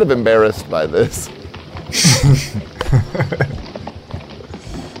you're kind of embarrassed by this.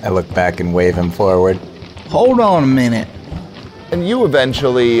 I look back and wave him forward. Hold on a minute. And you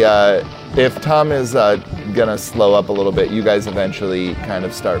eventually, if Tom is gonna slow up a little bit, you guys eventually kind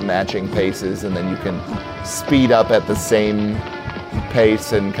of start matching paces, and then you can speed up at the same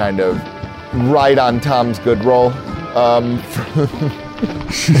pace and kind of ride on Tom's good roll.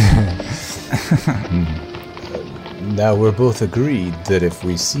 Now we're both agreed that if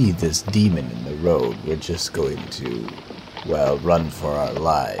we see this demon in the road, we're just going to, run for our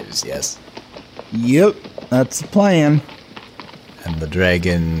lives, yes? Yep, that's the plan. And the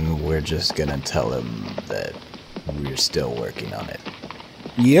dragon, we're just gonna tell him that we're still working on it.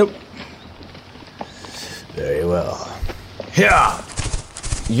 Yep. Very well. Yeah.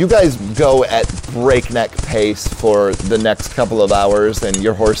 You guys go at breakneck pace for the next couple of hours, and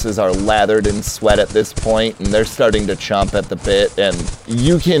your horses are lathered in sweat at this point, and they're starting to chomp at the bit, and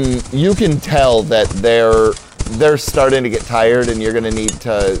you can tell that they're starting to get tired, and you're gonna need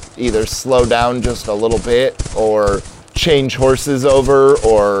to either slow down just a little bit or change horses over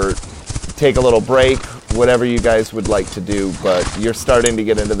or take a little break, whatever you guys would like to do. But you're starting to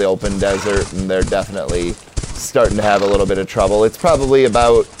get into the open desert, and they're definitely starting to have a little bit of trouble. It's probably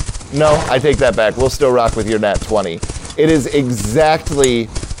about... No, I take that back. We'll still rock with your nat 20. It is exactly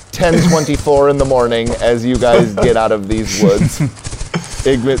 10:24 in the morning as you guys get out of these woods.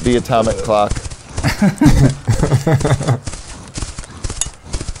 Igmit the atomic clock.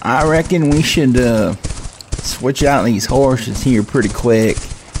 I reckon we should switch out these horses here pretty quick.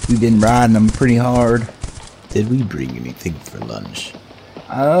 We've been riding them pretty hard. Did we bring anything for lunch?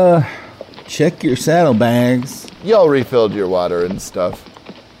 Check your saddlebags. Y'all refilled your water and stuff.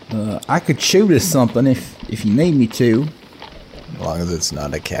 I could shoot us something if you need me to. As long as it's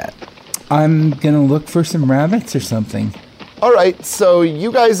not a cat. I'm gonna look for some rabbits or something. All right, so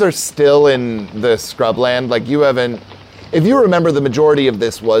you guys are still in the scrubland. Like, you haven't... If you remember, the majority of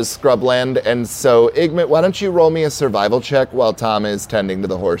this was scrubland, and so, Igmit, why don't you roll me a survival check while Tom is tending to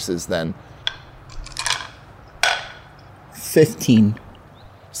the horses then? 15.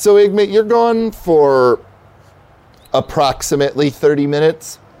 So, Igmit, you're going for approximately 30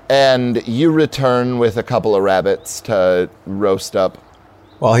 minutes, and you return with a couple of rabbits to roast up.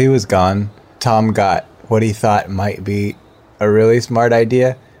 While he was gone, Tom got what he thought might be a really smart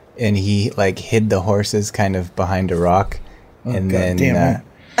idea, and he hid the horses kind of behind a rock, and then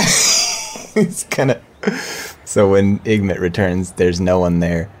it's kind of so when Igmit returns, there's no one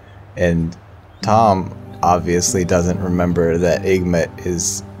there, and Tom obviously doesn't remember that Igmit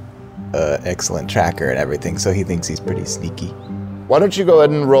is an excellent tracker and everything, so he thinks he's pretty sneaky. Why don't you go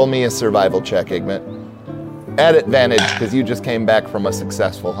ahead and roll me a survival check, Igmit? At advantage, because you just came back from a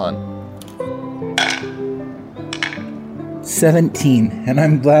successful hunt. 17, and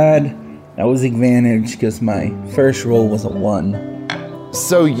I'm glad that was advantage because my first roll was a 1.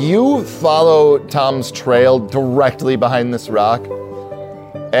 So you follow Tom's trail directly behind this rock,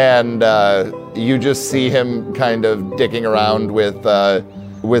 and you just see him kind of dicking around with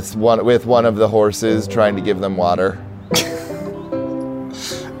one of the horses, trying to give them water.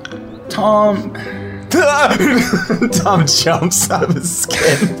 Tom, Tom jumps out of his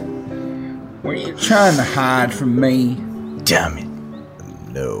skin. were you trying to hide from me? Damn it.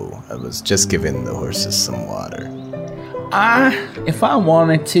 No, I was just giving the horses some water. If I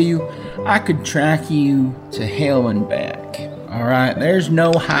wanted to, I could track you to hell and back. Alright, there's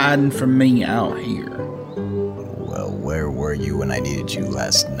no hiding from me out here. Well, where were you when I needed you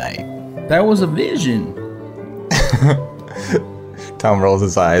last night? That was a vision. Tom rolls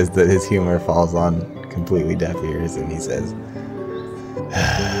his eyes that his humor falls on completely deaf ears, and he says,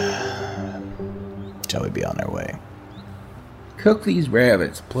 shall we be on our way? Cook these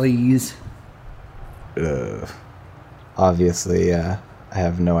rabbits, please. Obviously, I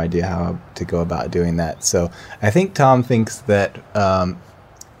have no idea how to go about doing that. So I think Tom thinks that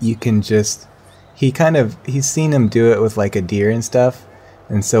you can just... He's seen him do it with like a deer and stuff.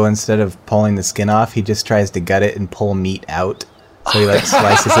 And so instead of pulling the skin off, he just tries to gut it and pull meat out. So he like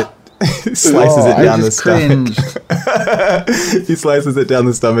slices it. Slices it down the stomach. He slices it down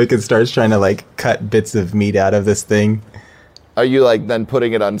the stomach and starts trying to like cut bits of meat out of this thing. Are you like then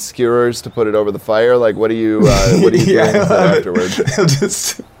putting it on skewers to put it over the fire? Like what are you doing with it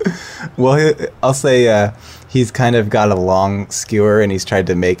afterwards? I'll say he's kind of got a long skewer and he's tried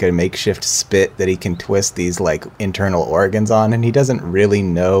to make a makeshift spit that he can twist these like internal organs on, and he doesn't really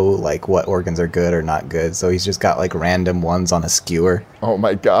know like what organs are good or not good, so he's just got like random ones on a skewer. Oh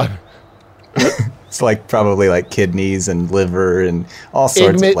my god. It's like probably like kidneys and liver and all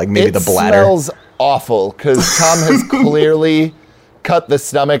sorts of like maybe the bladder. It smells awful because Tom has clearly cut the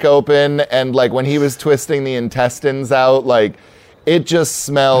stomach open, and like when he was twisting the intestines out, like it just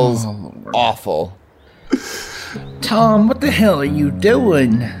smells awful. Tom, what the hell are you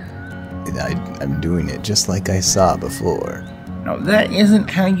doing? I'm doing it just like I saw before. No, that isn't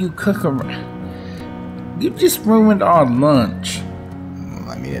how you cook a... You just ruined our lunch.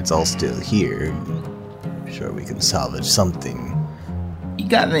 I mean, it's all still here. I'm sure we can salvage something. You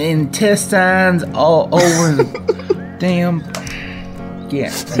got the intestines all over the damn...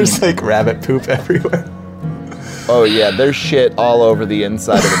 Yeah. There's like rabbit poop everywhere. Oh yeah, there's shit all over the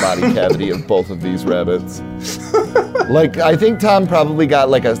inside of the body cavity of both of these rabbits. Like, I think Tom probably got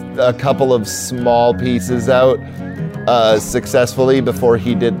like a couple of small pieces out successfully before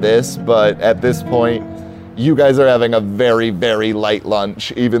he did this, but at this point, you guys are having a very, very light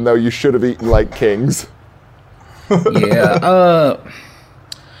lunch, even though you should have eaten like kings. Yeah,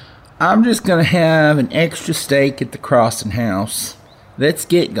 I'm just gonna have an extra steak at the Crossing House. Let's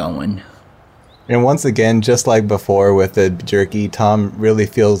get going. And once again, just like before with the jerky, Tom really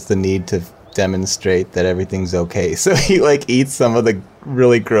feels the need to demonstrate that everything's okay. So he like eats some of the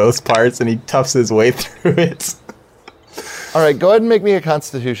really gross parts and he toughs his way through it. All right, go ahead and make me a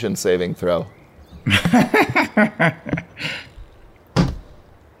Constitution saving throw. 12,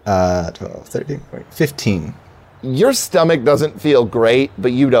 13, 14, 15. Your stomach doesn't feel great,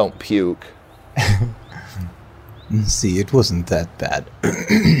 but you don't puke. See, it wasn't that bad.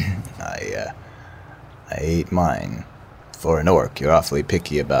 I ate mine. For an orc, you're awfully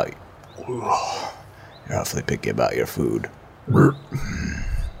picky about your food.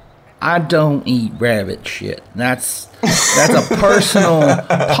 I don't eat rabbit shit. That's a personal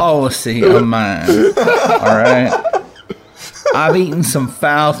policy of mine. All right? I've eaten some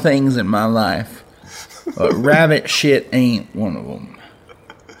foul things in my life, but rabbit shit ain't one of them.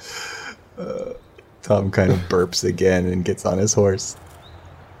 Tom kind of burps again and gets on his horse.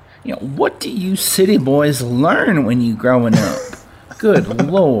 You know, what do you city boys learn when you growing up? Good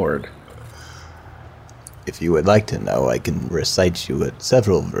Lord. If you would like to know, I can recite you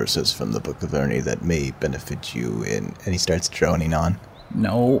several verses from the Book of Ernie that may benefit you in... And he starts droning on.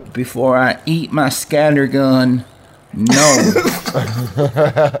 No, before I eat my scattergun, no.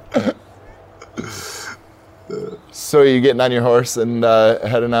 So are you getting on your horse and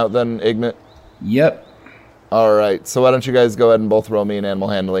heading out then, Igmit? Yep. All right, so why don't you guys go ahead and both roll me an animal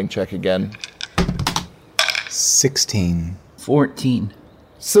handling check again. 16. 14.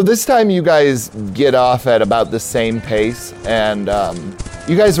 So this time you guys get off at about the same pace, and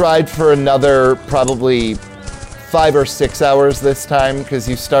you guys ride for another probably 5 or 6 hours this time, because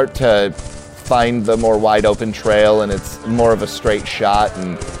you start to find the more wide open trail, and it's more of a straight shot,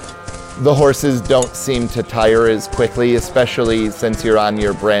 and the horses don't seem to tire as quickly, especially since you're on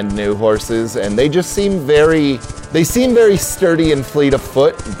your brand new horses, and they just seem very sturdy and fleet of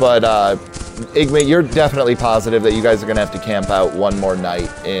foot, but Igmit, you're definitely positive that you guys are gonna have to camp out one more night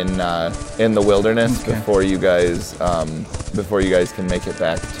in the wilderness before you guys can make it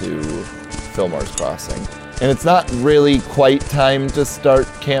back to Fillmore's Crossing. And it's not really quite time to start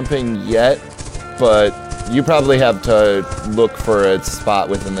camping yet, but you probably have to look for a spot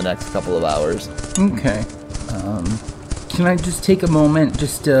within the next couple of hours. Okay. Can I just take a moment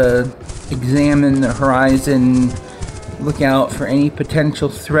just to examine the horizon, look out for any potential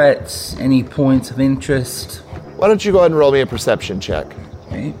threats, any points of interest? Why don't you go ahead and roll me a perception check?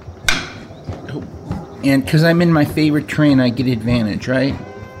 Okay. And because I'm in my favorite terrain, I get advantage, right?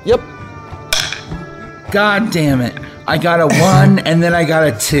 Yep. God damn it. I got a 1 and then I got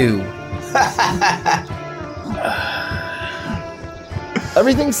a 2.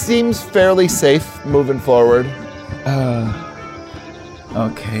 Everything seems fairly safe moving forward.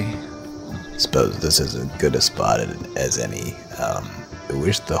 Okay. Suppose this is as good a spot as any. I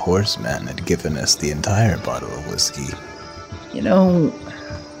wish the horseman had given us the entire bottle of whiskey. You know,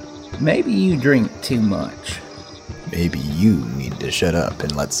 maybe you drink too much. Maybe you need to shut up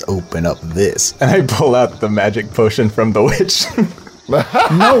and let's open up this. And I pull out the magic potion from the witch.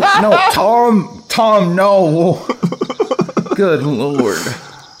 No, Tom, no. Good Lord.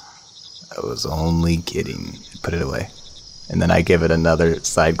 I was only kidding. Put it away. And then I give it another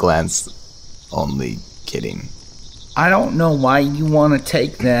side glance. Only kidding. I don't know why you want to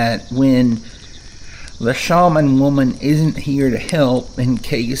take that when the shaman woman isn't here to help in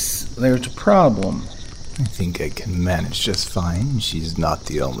case there's a problem. I think I can manage just fine. She's not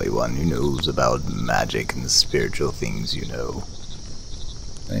the only one who knows about magic and the spiritual things, you know.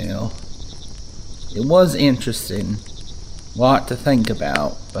 Well, it was interesting. Lot to think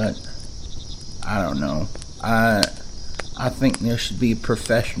about, but I don't know. I think there should be a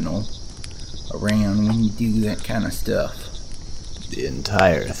professional around when you do that kind of stuff. The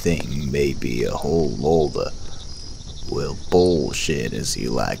entire thing may be a whole load of, well, bullshit, as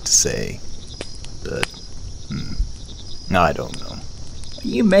you like to say. But, I don't know. Are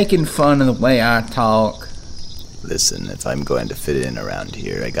you making fun of the way I talk? Listen, if I'm going to fit in around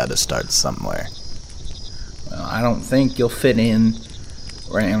here, I gotta start somewhere. Well, I don't think you'll fit in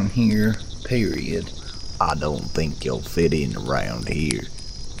around here, period. I don't think you'll fit in around here,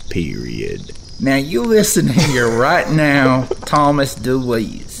 period. Now you listen here right now, Thomas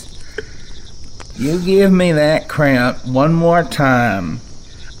DeLuise. You give me that crap one more time,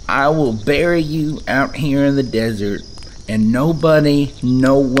 I will bury you out here in the desert, and nobody,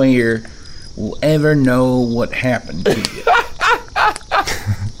 nowhere, will ever know what happened to you.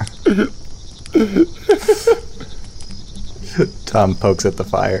 Tom pokes at the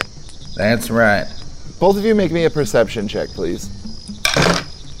fire. That's right. Both of you make me a perception check, please.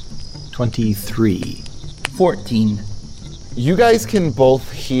 23. 14. You guys can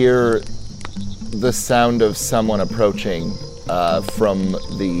both hear the sound of someone approaching from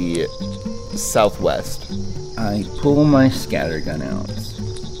the southwest. I pull my scattergun out.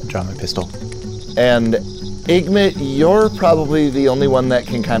 Draw my pistol. And Igmit, you're probably the only one that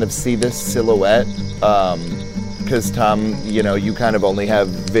can kind of see this silhouette. Because Tom, you kind of only have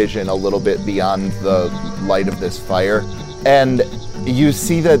vision a little bit beyond the light of this fire. And you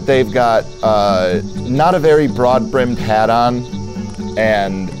see that they've got not a very broad-brimmed hat on,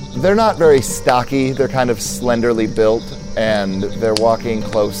 and they're not very stocky. They're kind of slenderly built, and they're walking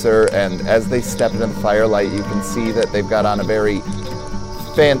closer, and as they step into the firelight, you can see that they've got on a very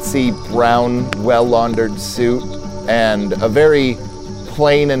fancy brown, well-laundered suit, and a very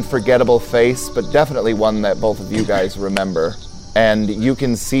plain and forgettable face, but definitely one that both of you guys remember. And you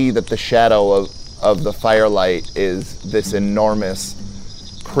can see that the shadow of the firelight is this enormous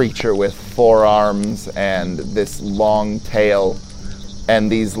creature with 4 arms and this long tail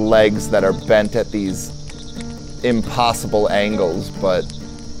and these legs that are bent at these impossible angles, but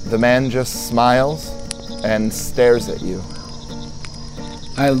the man just smiles and stares at you.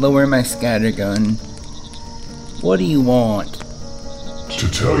 I lower my scattergun. What do you want? To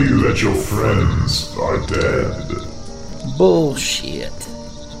tell you that your friends are dead. Bullshit.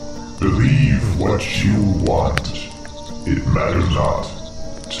 Believe what you want. It matters not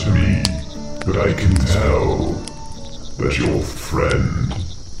to me, but I can tell that your friend,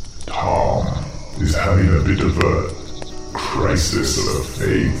 Tom, is having a bit of a crisis of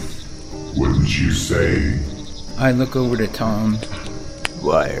faith, wouldn't you say? I look over to Tom.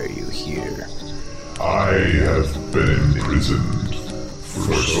 Why are you here? I have been imprisoned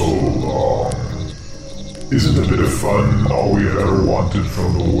for so long. Isn't a bit of fun all we have ever wanted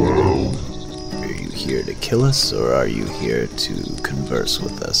from the world? Are you here to kill us, or are you here to converse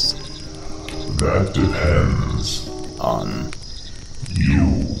with us? That depends. On,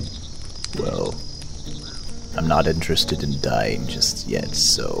 You. well, I'm not interested in dying just yet,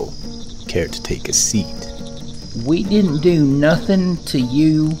 so care to take a seat? We didn't do nothing to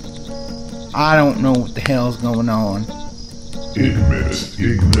you. I don't know what the hell's going on. Igmit.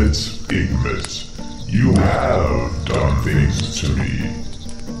 You have done things to me.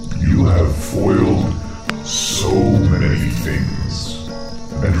 You have foiled so many things.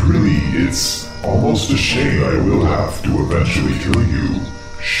 And really, it's almost a shame I will have to eventually kill you,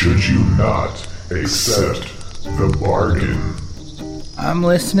 should you not accept the bargain. I'm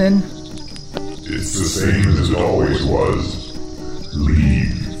listening. It's the same as it always was.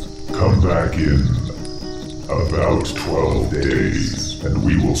 Leave. Come back in about 12 days, and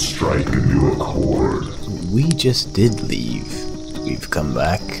we will strike a new accord. We just did leave. We've come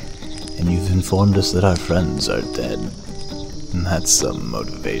back, and you've informed us that our friends are dead. And that's some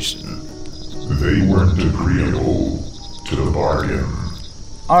motivation. They weren't agreeable to the bargain.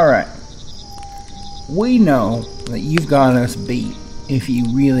 Alright. We know that you've got us beat if you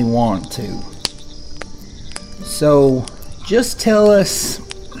really want to. So, just tell us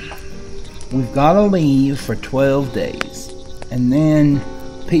we've got to leave for 12 days, and then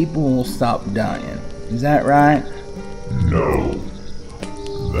people will stop dying. Is that right? No,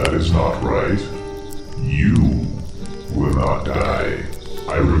 that is not right. You will not die.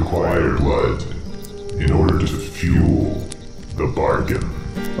 I require blood in order to fuel the bargain.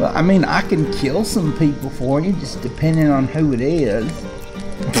 Well, I mean, I can kill some people for you, just depending on who it is.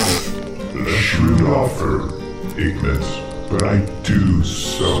 A shrewd offer, Ignis, but I do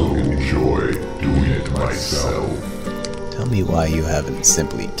so enjoy doing it myself. Tell me why you haven't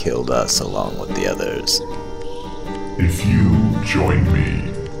simply killed us along with the others. If you join me,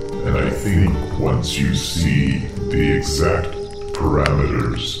 and I think once you see the exact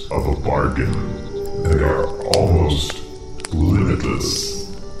parameters of a bargain that are almost limitless,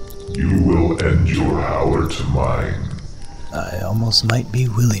 you will end your hour to mine. I almost might be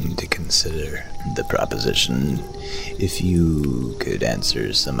willing to consider the proposition if you could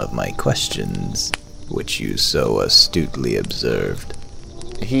answer some of my questions, which you so astutely observed.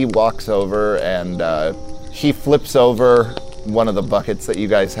 He walks over and he flips over one of the buckets that you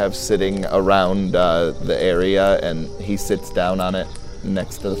guys have sitting around the area, and he sits down on it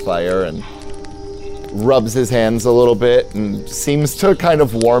next to the fire and rubs his hands a little bit and seems to kind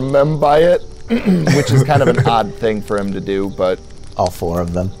of warm them by it, which is kind of an odd thing for him to do, but... All four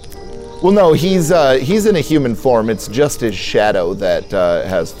of them? Well, no, he's in a human form. It's just his shadow that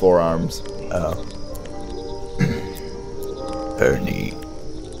has 4 arms. Oh. Ernie,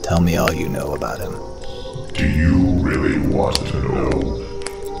 tell me all you know about him. Do you really want to know?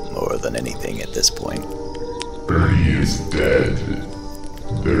 More than anything at this point. Ernie is dead.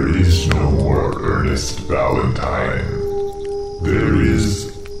 There is no more Ernest Valentine. There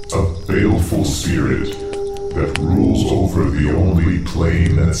is a baleful spirit that rules over the only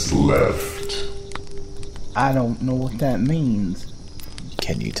plane that's left. I don't know what that means.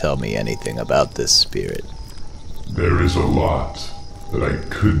 Can you tell me anything about this spirit? There is a lot that I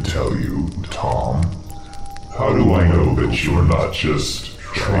could tell you, Tom. How do I know that you're not just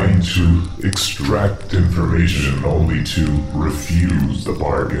trying to extract information only to refuse the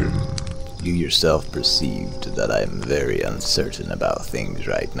bargain? You yourself perceived that I am very uncertain about things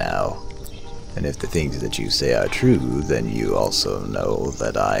right now. And if the things that you say are true, then you also know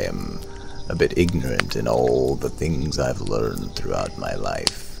that I am a bit ignorant in all the things I've learned throughout my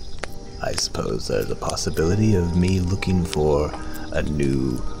life. I suppose there's a possibility of me looking for a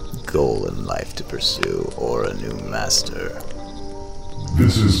new goal in life to pursue, or a new master.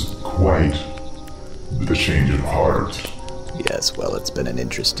 This is quite the change of heart. Yes, well, it's been an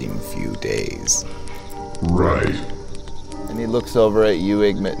interesting few days. Right. And he looks over at you,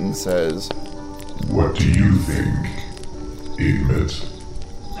 Igmit, and says, What do you think, Igmit?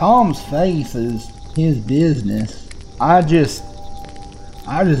 Tom's face is his business. I just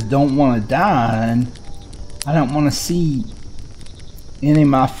don't want to die, and I don't want to see any of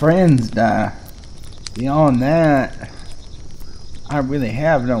my friends die. Beyond that, I really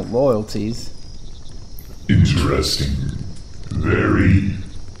have no loyalties. Interesting. Very,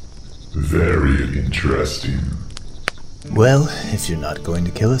 very interesting. Well, if you're not going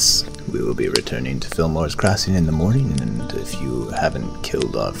to kill us, we will be returning to Fillmore's Crossing in the morning, and if you haven't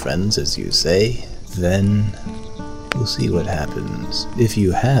killed our friends, as you say, then we'll see what happens. If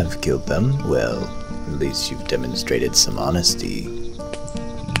you have killed them, well, at least you've demonstrated some honesty.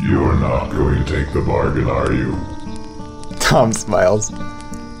 You're not going to take the bargain, are you? Tom smiles.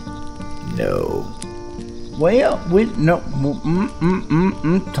 No. Well,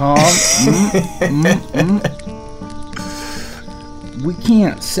 Tom. We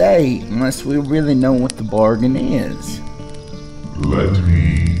can't say unless we really know what the bargain is. Let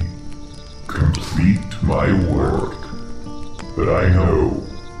me complete my work. But I know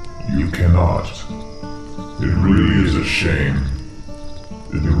you cannot. It really is a shame.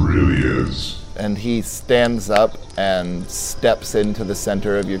 It really is. And he stands up and steps into the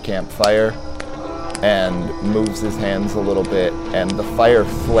center of your campfire and moves his hands a little bit, and the fire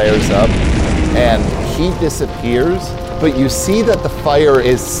flares up and he disappears, but you see that the fire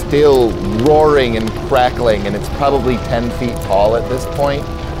is still roaring and crackling, and it's probably 10 feet tall at this point.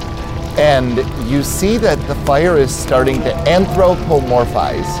 And you see that the fire is starting to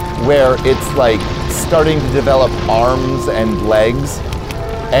anthropomorphize, where it's like starting to develop arms and legs,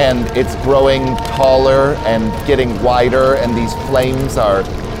 and it's growing taller and getting wider, and these flames are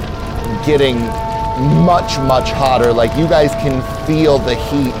getting much, much hotter. Like, you guys can feel the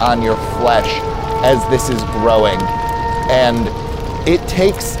heat on your flesh as this is growing. And it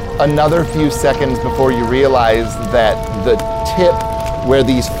takes another few seconds before you realize that the tip where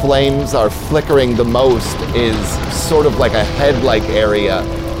these flames are flickering the most is sort of like a head-like area.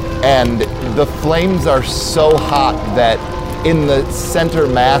 And the flames are so hot that in the center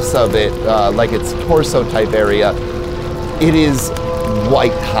mass of it, like its torso type area, it is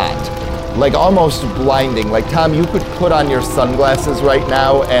white hot. Like almost blinding. Like, Tom, you could put on your sunglasses right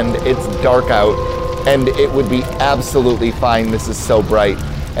now and it's dark out and it would be absolutely fine. This is so bright.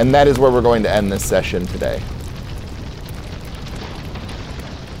 And that is where we're going to end this session today.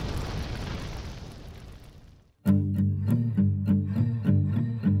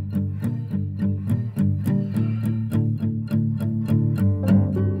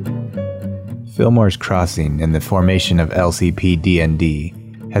 Fillmore's Crossing and the formation of LCP D&D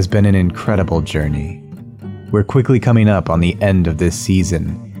has been an incredible journey. We're quickly coming up on the end of this season,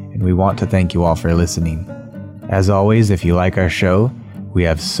 and we want to thank you all for listening. As always, if you like our show, we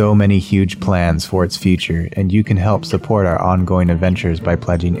have so many huge plans for its future, and you can help support our ongoing adventures by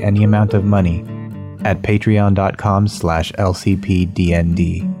pledging any amount of money at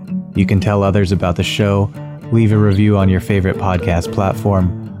patreon.com/LCPDND. You can tell others about the show, leave a review on your favorite podcast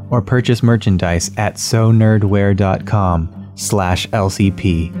platform, or purchase merchandise at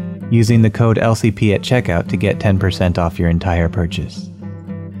sonerdwear.com/LCP using the code LCP at checkout to get 10% off your entire purchase.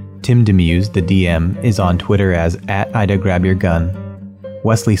 Tim Demuse, the DM, is on Twitter as @IdaGrabYourGun.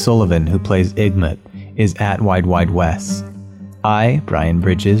 Wesley Sullivan, who plays Igmut, is @WideWideWes. I, Brian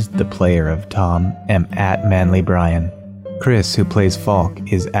Bridges, the player of Tom, am @ManlyBrian. Chris, who plays Falk,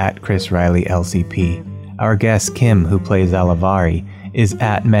 is @ChrisRileyLCP. Our guest Kim, who plays Alavari, is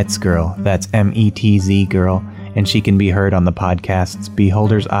 @MetzGirl, that's METZ Girl, and she can be heard on the podcasts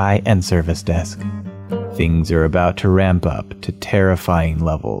Beholder's Eye and Service Desk. Things are about to ramp up to terrifying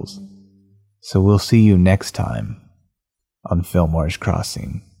levels. So we'll see you next time on Fillmore's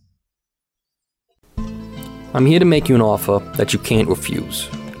Crossing. I'm here to make you an offer that you can't refuse.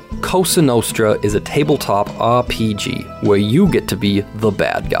 Cosa Nostra is a tabletop RPG where you get to be the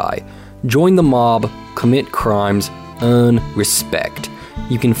bad guy. Join the mob, commit crimes, earn respect.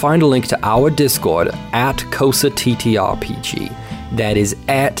 You can find a link to our Discord at CosaTTRPG. That is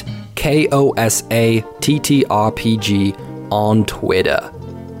at KOSATTRPG on Twitter.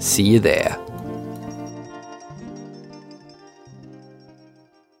 See you there.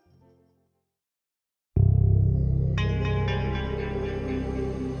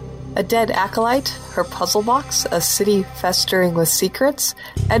 A dead acolyte, her puzzle box, a city festering with secrets,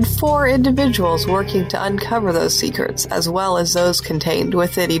 and 4 individuals working to uncover those secrets, as well as those contained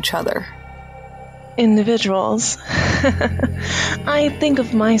within each other. Individuals. I think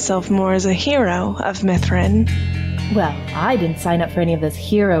of myself more as a hero of Mithrin. Well, I didn't sign up for any of this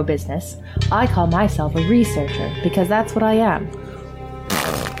hero business. I call myself a researcher, because that's what I am.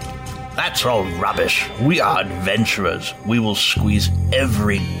 That's all rubbish. We are adventurers. We will squeeze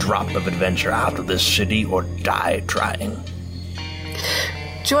every drop of adventure out of this city or die trying.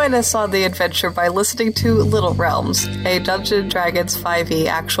 Join us on the adventure by listening to Little Realms, a Dungeons & Dragons 5e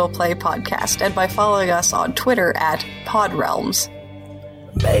actual play podcast, and by following us on Twitter at PodRealms.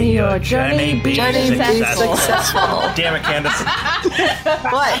 May your journey be successful. Damn it, Candace.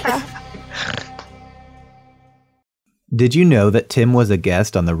 What? Did you know that Tim was a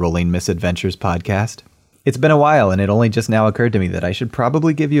guest on the Rolling Misadventures podcast? It's been a while, and it only just now occurred to me that I should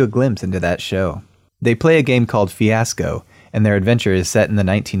probably give you a glimpse into that show. They play a game called Fiasco, and their adventure is set in the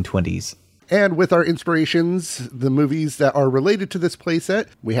 1920s. And with our inspirations, the movies that are related to this playset,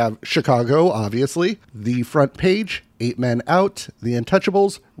 we have Chicago, obviously, The Front Page, 8 Men Out, The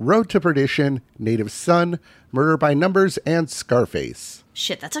Untouchables, Road to Perdition, Native Son, Murder by Numbers, and Scarface.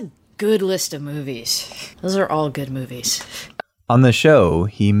 Shit, that's a good list of movies. Those are all good movies. On the show,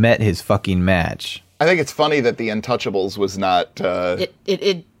 he met his fucking match. I think it's funny that The Untouchables was not...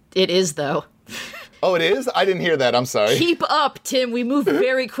 It is, though. Oh, it is? I didn't hear that. I'm sorry. Keep up, Tim. We move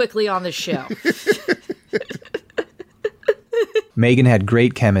very quickly on the show. Megan had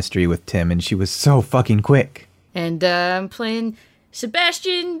great chemistry with Tim, and she was so fucking quick. And I'm playing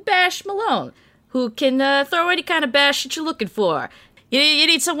Sebastian Bash Malone, who can throw any kind of bash that you're looking for. You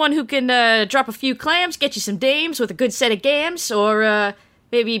need someone who can drop a few clams, get you some dames with a good set of gams, or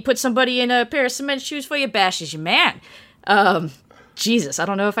maybe put somebody in a pair of cement shoes for your bash is your man. Jesus, I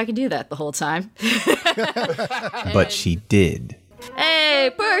don't know if I could do that the whole time. But she did.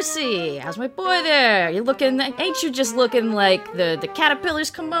 Hey, Percy, how's my boy there? Ain't you just looking like the caterpillar's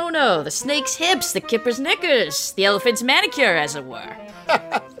kimono, the snake's hips, the kipper's knickers, the elephant's manicure, as it were?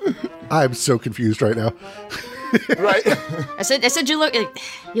 I'm so confused right now. Right. I said you're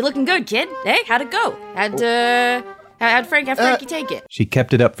looking good, kid. Hey, how'd it go? How'd Frankie take it? She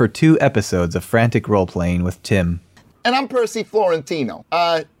kept it up for 2 episodes of frantic role-playing with Tim. And I'm Percy Florentino,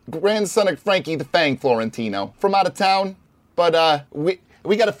 grandson of Frankie the Fang Florentino, from out of town. But we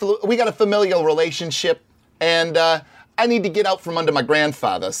got a familial relationship, and I need to get out from under my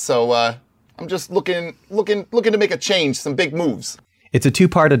grandfather. So I'm just looking to make a change, some big moves. It's a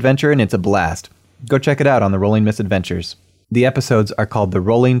 2-part adventure, and it's a blast. Go check it out on the Rolling Misadventures. The episodes are called The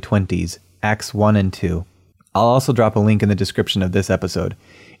Rolling 20s, Acts 1 and 2. I'll also drop a link in the description of this episode.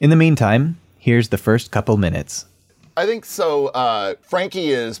 In the meantime, here's the first couple minutes. I think so.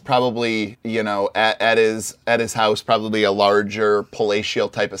 Frankie is probably, at his house, probably a larger palatial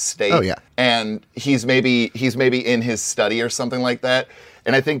type estate. Oh yeah, and he's maybe in his study or something like that.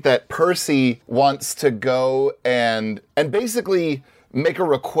 And I think that Percy wants to go and basically make a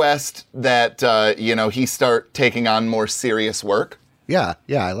request that he start taking on more serious work. Yeah,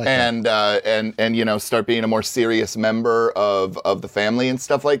 I like that. And start being a more serious member of the family and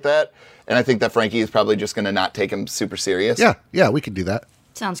stuff like that. And I think that Frankie is probably just going to not take him super serious. Yeah, we can do that.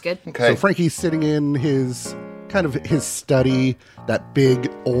 Sounds good. Okay. So Frankie's sitting in his study, that big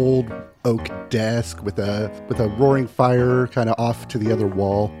old oak desk with a roaring fire kind of off to the other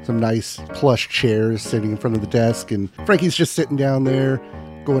wall. Some nice plush chairs sitting in front of the desk, and Frankie's just sitting down there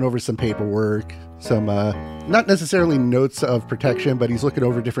going over some paperwork, some not necessarily notes of protection, but he's looking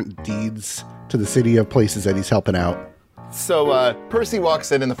over different deeds to the city of places that he's helping out. So Percy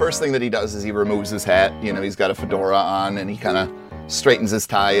walks in, and the first thing that he does is he removes his hat. He's got a fedora on, and he kind of straightens his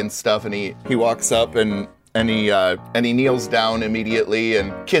tie and stuff, and he walks up and he kneels down immediately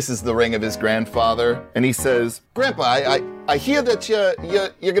and kisses the ring of his grandfather, and he says, "Grandpa, I hear that you're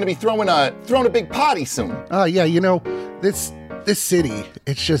going to be throwing a big party soon." Yeah, this city,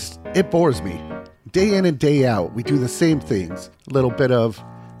 it bores me. Day in and day out, we do the same things. A little bit of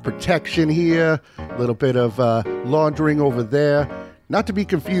protection here, a little bit of laundering over there. Not to be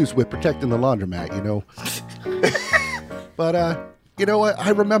confused with protecting the laundromat, But, you know what? I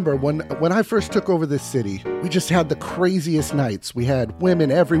remember when I first took over this city, we just had the craziest nights. We had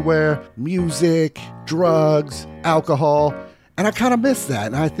women everywhere, music, drugs, alcohol, and I kind of miss that.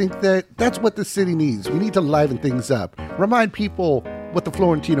 And I think that's what the city needs. We need to liven things up. Remind people what the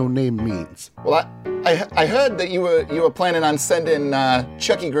Florentino name means. Well, I heard that you were planning on sending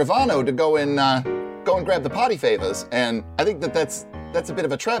Chucky Gravano to go and grab the party favors, and I think that's a bit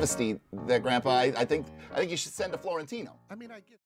of a travesty there, Grandpa. I think you should send a Florentino. I mean, I get